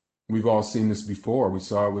because we've all seen this before. We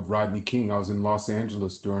saw it with Rodney King. I was in Los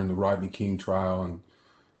Angeles during the Rodney King trial, and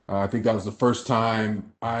I think that was the first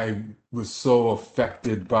time I was so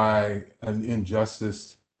affected by an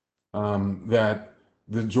injustice that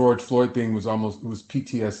the George Floyd thing was almost, it was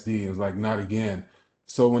PTSD. It was like, not again.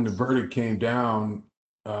 So when the verdict came down,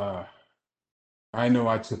 I know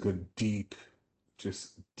I took a deep,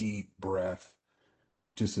 just deep breath,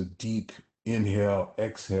 just a deep inhale,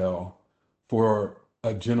 exhale for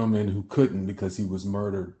a gentleman who couldn't because he was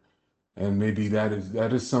murdered. And maybe that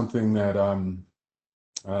is something that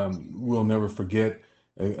we'll never forget.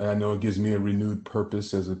 I know it gives me a renewed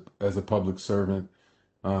purpose as a public servant,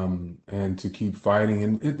 and to keep fighting.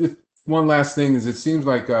 And one last thing is, it seems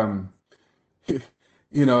like it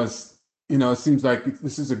seems like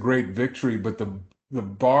this is a great victory, but the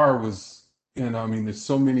bar was, I mean, there's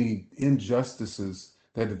so many injustices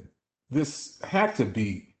that this had to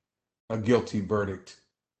be a guilty verdict.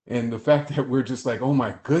 And the fact that we're just like, oh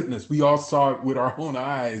my goodness, we all saw it with our own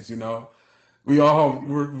eyes, you know, we all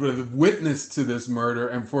were witness to this murder.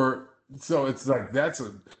 And so it's like, that's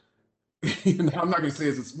I'm not going to say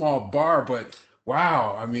it's a small bar, but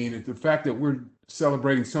wow. I mean, the fact that we're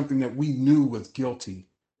celebrating something that we knew was guilty,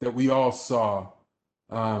 that we all saw,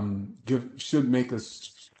 should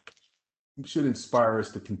inspire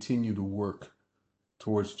us to continue to work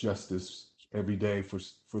towards justice every day for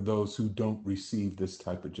those who don't receive this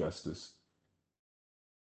type of justice.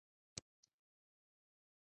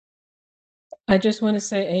 I just want to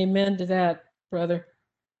say amen to that, brother.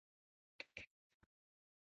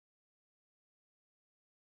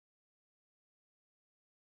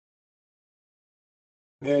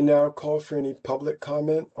 May I now call for any public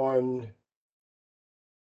comment on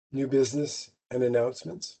new business and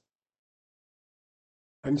announcements?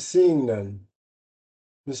 I'm seeing none.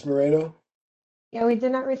 Ms. Moreno? Yeah, we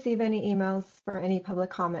did not receive any emails for any public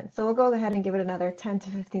comments, so we'll go ahead and give it another 10 to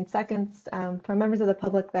 15 seconds. For members of the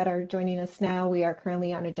public that are joining us now, we are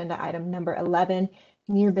currently on agenda item number 11,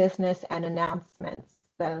 new business and announcements.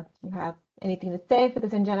 So if you have anything to say for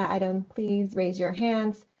this agenda item, please raise your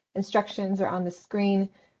hands. Instructions are on the screen.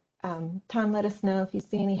 Tom, let us know if you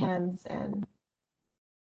see any hands and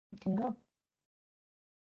you can go.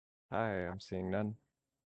 Hi, I'm seeing none.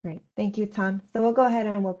 Great, thank you, Tom. So we'll go ahead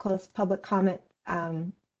and we'll close public comment.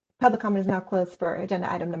 Public comment is now closed for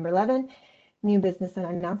agenda item number 11, new business and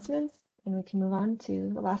announcements, and we can move on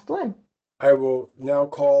to the last one. I will now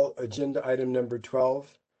call agenda item number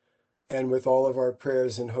 12, and with all of our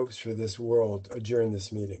prayers and hopes for this world, adjourn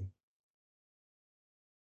this meeting.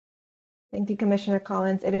 Thank you, Commissioner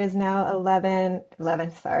Collins. It is now 11,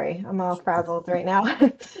 sorry, I'm all frazzled right now.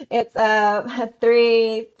 It's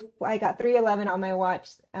 3, I got 3:11 on my watch.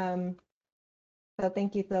 So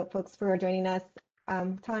thank you folks for joining us.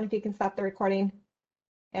 Ton, if you can stop the recording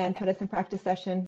and put us in practice session.